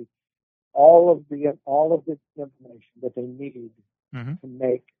to see all of the information that they need mm-hmm. to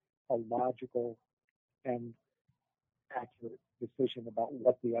make a logical and accurate decision about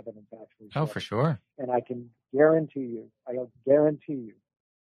what the evidence actually says. Oh, for sure. And I can guarantee you,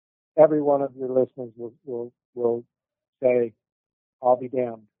 every one of your listeners will say, "I'll be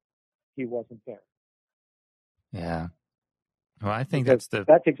damned, he wasn't there." Yeah. Well, I think that's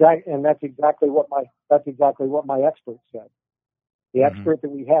exactly what my expert said. The mm-hmm. expert that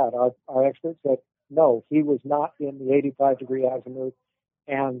we had, our expert said, no, he was not in the 85-degree azimuth,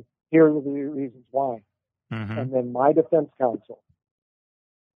 and here are the reasons why. Mm-hmm. And then my defense counsel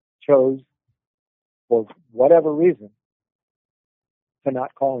chose, for whatever reason, to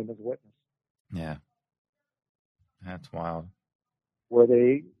not call him as a witness. Yeah. That's wild. Were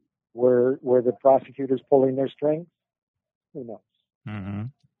the prosecutors pulling their strings? Who knows? Mm-hmm.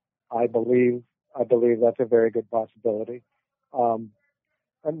 I believe that's a very good possibility. And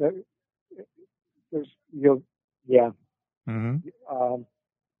Mm-hmm.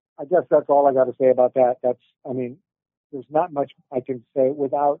 I guess that's all I got to say about that. There's not much I can say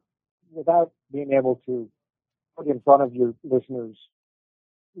without being able to put in front of your listeners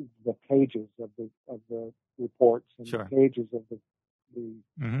the pages of the reports and sure. the pages of the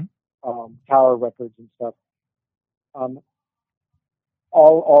mm-hmm. Tower records and stuff.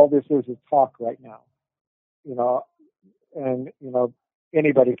 All this is talk right now, and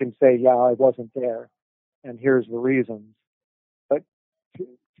anybody can say, yeah, I wasn't there, and here's the reasons. But to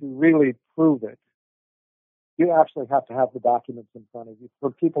really prove it, you actually have to have the documents in front of you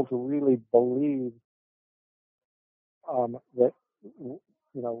for people to really believe that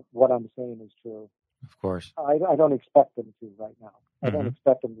what I'm saying is true. Of course. I don't expect them to right now. I mm-hmm. don't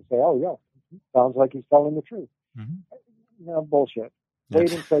expect them to say, oh yeah, sounds like he's telling the truth. Mm-hmm. Bullshit.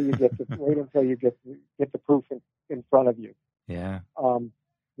 Wait until you get the proof in front of you. Yeah.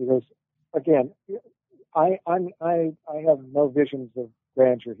 Because again, I have no visions of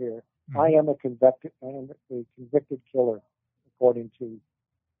grandeur here. Mm-hmm. I am a convicted killer, according to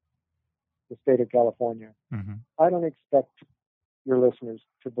the state of California. Mm-hmm. I don't expect your listeners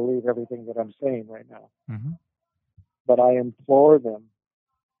to believe everything that I'm saying right now, mm-hmm. but I implore them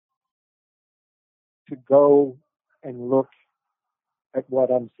to go and look at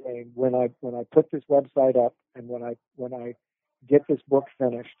what I'm saying when I put this website up, and when I get this book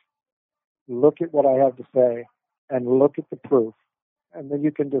finished. Look at what I have to say and look at the proof, and then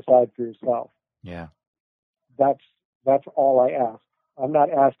you can decide for yourself. Yeah. That's all I ask. I'm not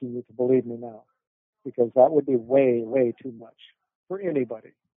asking you to believe me now, because that would be way, way too much for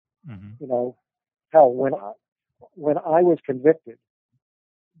anybody. Mm-hmm. Hell, when I was convicted,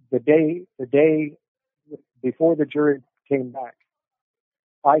 the day before the jury came back,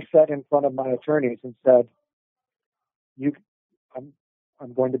 I sat in front of my attorneys and said, I'm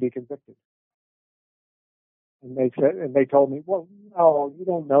going to be convicted. And they told me, well, no, you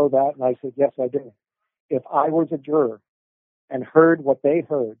don't know that. And I said, yes, I do. If I was a juror and heard what they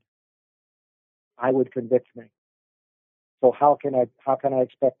heard, I would convict me. So how can I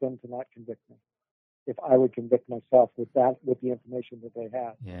expect them to not convict me if I would convict myself with the information that they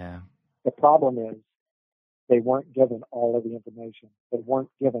had? Yeah. The problem is they weren't given all of the information. They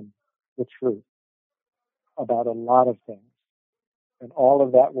weren't given the truth about a lot of things, and all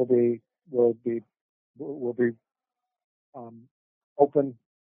of that will be open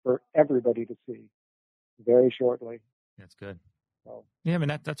for everybody to see very shortly. That's good. So, yeah, I mean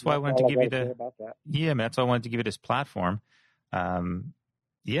that's why I wanted to give you that's why I wanted to give you this platform. I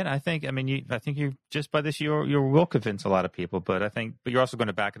think you just by this you will convince a lot of people, but you're also going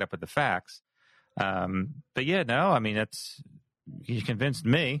to back it up with the facts. You convinced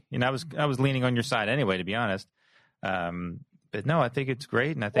me, and I was leaning on your side anyway, to be honest. But no, I think it's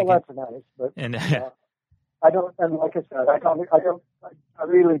great, and I think that's nice. But I don't, and like I said, I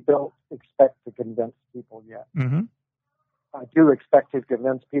really don't expect to convince people yet. Mm-hmm. I do expect to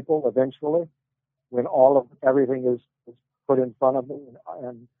convince people eventually, when everything is put in front of me,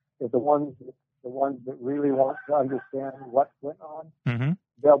 and if the ones that really want to understand what went on, Mm-hmm.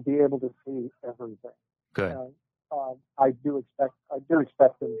 they'll be able to see everything. Good. And I do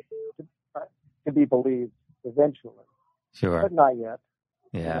expect them to be believed eventually, Sure. but not yet.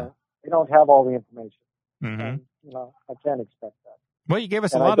 Yeah. They don't have all the information. Mm-hmm. And, I can't expect that. Well, you gave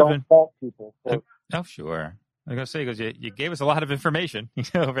us And a lot I don't fault people for. Oh, sure. I was going to say, because you gave us a lot of information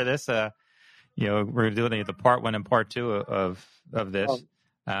over this. We're doing the part 1 and part 2 of this.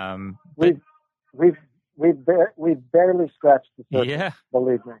 We've barely scratched the surface. Yeah,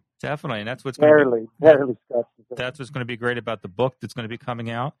 believe me. Definitely, and that's what's barely scratched the surface. That's what's going to be great about the book that's going to be coming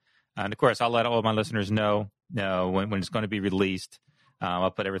out. And of course, I'll let all my listeners know when it's going to be released.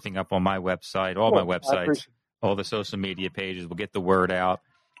 I'll put everything up on my website, my websites, all the social media pages. We'll get the word out.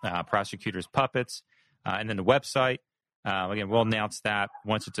 Prosecutors Puppets, and then the website. Again, we'll announce that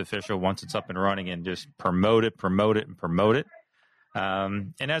once it's official, once it's up and running, and just promote it.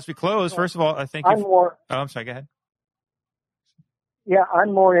 And as we close, first of all, I think I'm sorry. Go ahead. Yeah,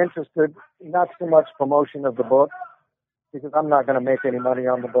 I'm more interested, not so much promotion of the book, because I'm not going to make any money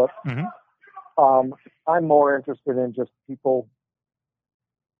on the book. Mm-hmm. I'm more interested in just people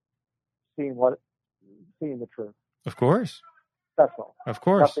seeing the truth. Of course. That's all. Of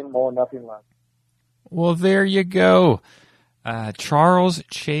course. Nothing more, nothing less. Well, there you go. Charles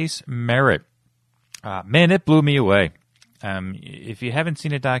Chase Merritt. Man, it blew me away. If you haven't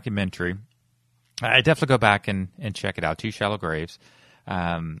seen a documentary, I definitely go back and check it out. Two Shallow Graves.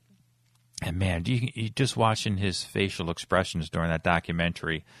 And man, you just watching his facial expressions during that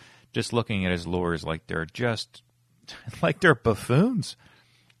documentary, just looking at his lawyers like they're just like they're buffoons.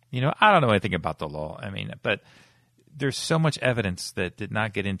 I don't know anything about the law. But there's so much evidence that did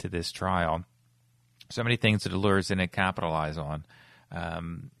not get into this trial. So many things that the lawyers didn't capitalize on.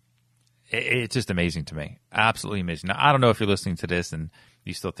 It's just amazing to me. Absolutely amazing. Now, I don't know if you're listening to this and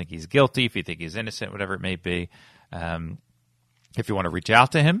you still think he's guilty, if you think he's innocent, whatever it may be. If you want to reach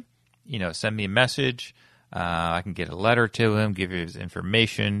out to him, send me a message. I can get a letter to him, give you his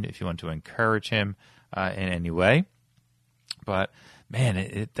information if you want to encourage him in any way. But,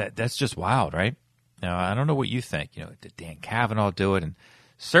 man, that's just wild, right? Now, I don't know what you think. Did Dan Kavanaugh do it? And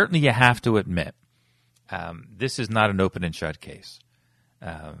certainly you have to admit, this is not an open and shut case.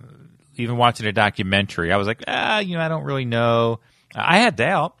 Even watching a documentary, I was like, I don't really know. I had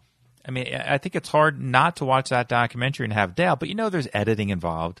doubt. I think it's hard not to watch that documentary and have doubt, but there's editing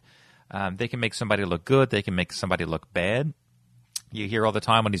involved. They can make somebody look good. They can make somebody look bad. You hear all the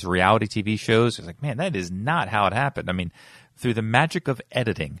time on these reality TV shows, it's like, man, that is not how it happened. Through the magic of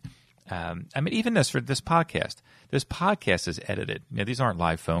editing. Even for this podcast is edited. These aren't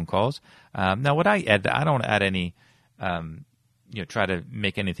live phone calls. Now, what I edit, I don't add any, try to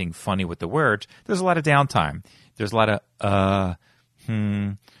make anything funny with the words. There's a lot of downtime. There's a lot of,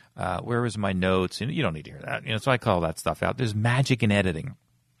 where was my notes? You don't need to hear that. So I call that stuff out. There's magic in editing.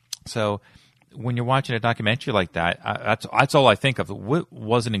 So when you're watching a documentary like that, that's all I think of. What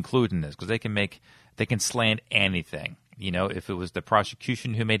wasn't included in this? Because they can slant anything. If it was the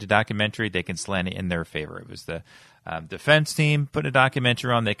prosecution who made the documentary, they can slant it in their favor. It was the defense team putting a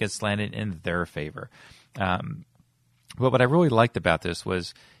documentary on, they can slant it in their favor. But what I really liked about this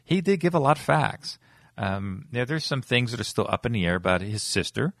was he did give a lot of facts. There's some things that are still up in the air about his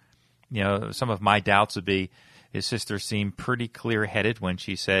sister. Some of my doubts would be his sister seemed pretty clear-headed when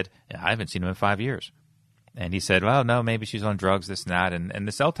she said, I haven't seen him in 5 years. And he said, well, no, maybe she's on drugs, this and that. And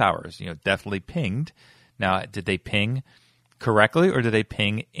the cell towers, definitely pinged. Now, did they ping correctly or did they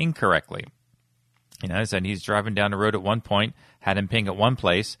ping incorrectly? He said he's driving down the road at one point, had him ping at one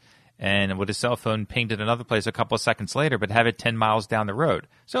place, and with his cell phone pinged at another place a couple of seconds later, but have it 10 miles down the road.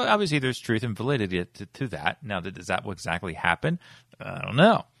 So obviously there's truth and validity to that. Now, does that exactly happen? I don't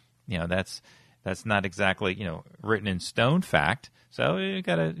know. That's not exactly, written in stone fact. So you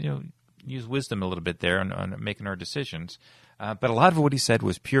got to, use wisdom a little bit there on making our decisions. But a lot of what he said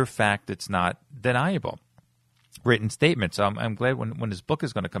was pure fact that's not deniable. Written statements. So I'm glad when his book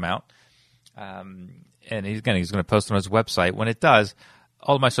is going to come out, and he's going to post on his website. When it does,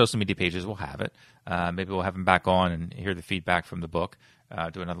 all of my social media pages will have it. Maybe we'll have him back on and hear the feedback from the book,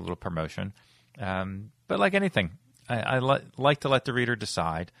 do another little promotion. But like anything, I like to let the reader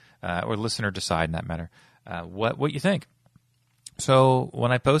decide, or listener decide in that matter, what you think. So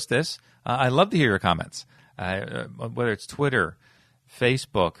when I post this, I love to hear your comments, whether it's Twitter,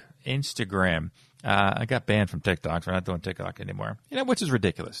 Facebook, Instagram. I got banned from TikTok, so I'm not doing TikTok anymore. Which is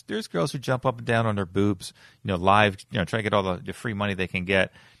ridiculous. There's girls who jump up and down on their boobs, live, try to get all the free money they can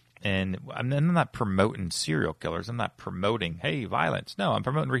get. And I'm not promoting serial killers. I'm not promoting, hey, violence. No, I'm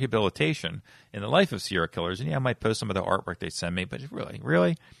promoting rehabilitation in the life of serial killers. And yeah, I might post some of the artwork they send me, but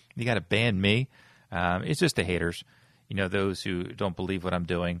really, you got to ban me? It's just the haters, those who don't believe what I'm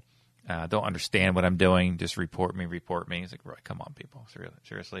doing, don't understand what I'm doing, just report me. It's like, right, come on, people,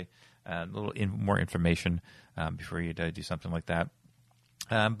 seriously. A little more information before you do something like that.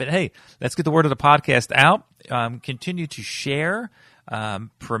 But hey, let's get the word of the podcast out. Continue to share.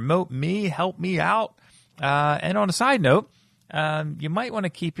 Promote me, help me out. And on a side note, you might want to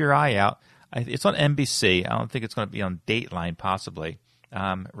keep your eye out. It's on NBC. I don't think it's going to be on Dateline, possibly.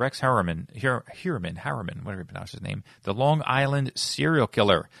 Rex Harriman, whatever you pronounce his name, the Long Island serial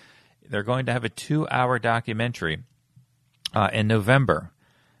killer. They're going to have a 2-hour documentary in November,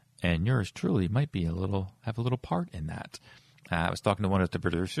 and yours truly might have a little part in that. I was talking to one of the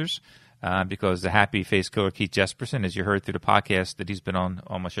producers. Because the happy face killer Keith Jesperson, as you heard through the podcast that he's been on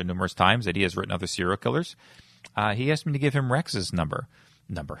my show numerous times, that he has written other serial killers. He asked me to give him Rex's number.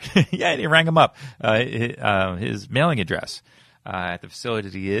 Yeah, he rang him up. His mailing address at the facility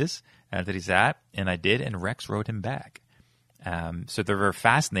that he's at, and I did, and Rex wrote him back. So they're very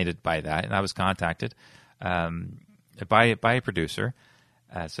fascinated by that, and I was contacted by a producer.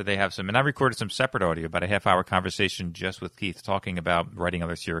 So they have and I recorded some separate audio, about a half-hour conversation just with Keith talking about writing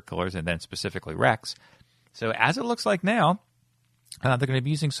other serial killers and then specifically Rex. So as it looks like now, they're going to be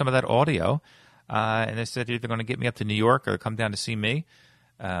using some of that audio, and they said they're going to get me up to New York or come down to see me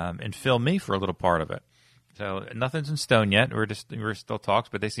and film me for a little part of it. So nothing's in stone yet. We're still talks,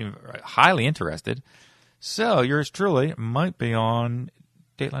 but they seem highly interested. So yours truly might be on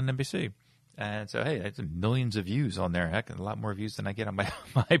Dateline NBC. And so, hey, that's millions of views on there. Heck, a lot more views than I get on my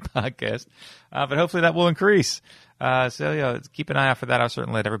podcast. But hopefully that will increase. Keep an eye out for that. I'll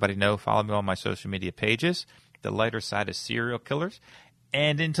certainly let everybody know. Follow me on my social media pages. The lighter side of serial killers.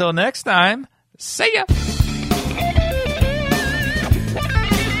 And until next time, see ya.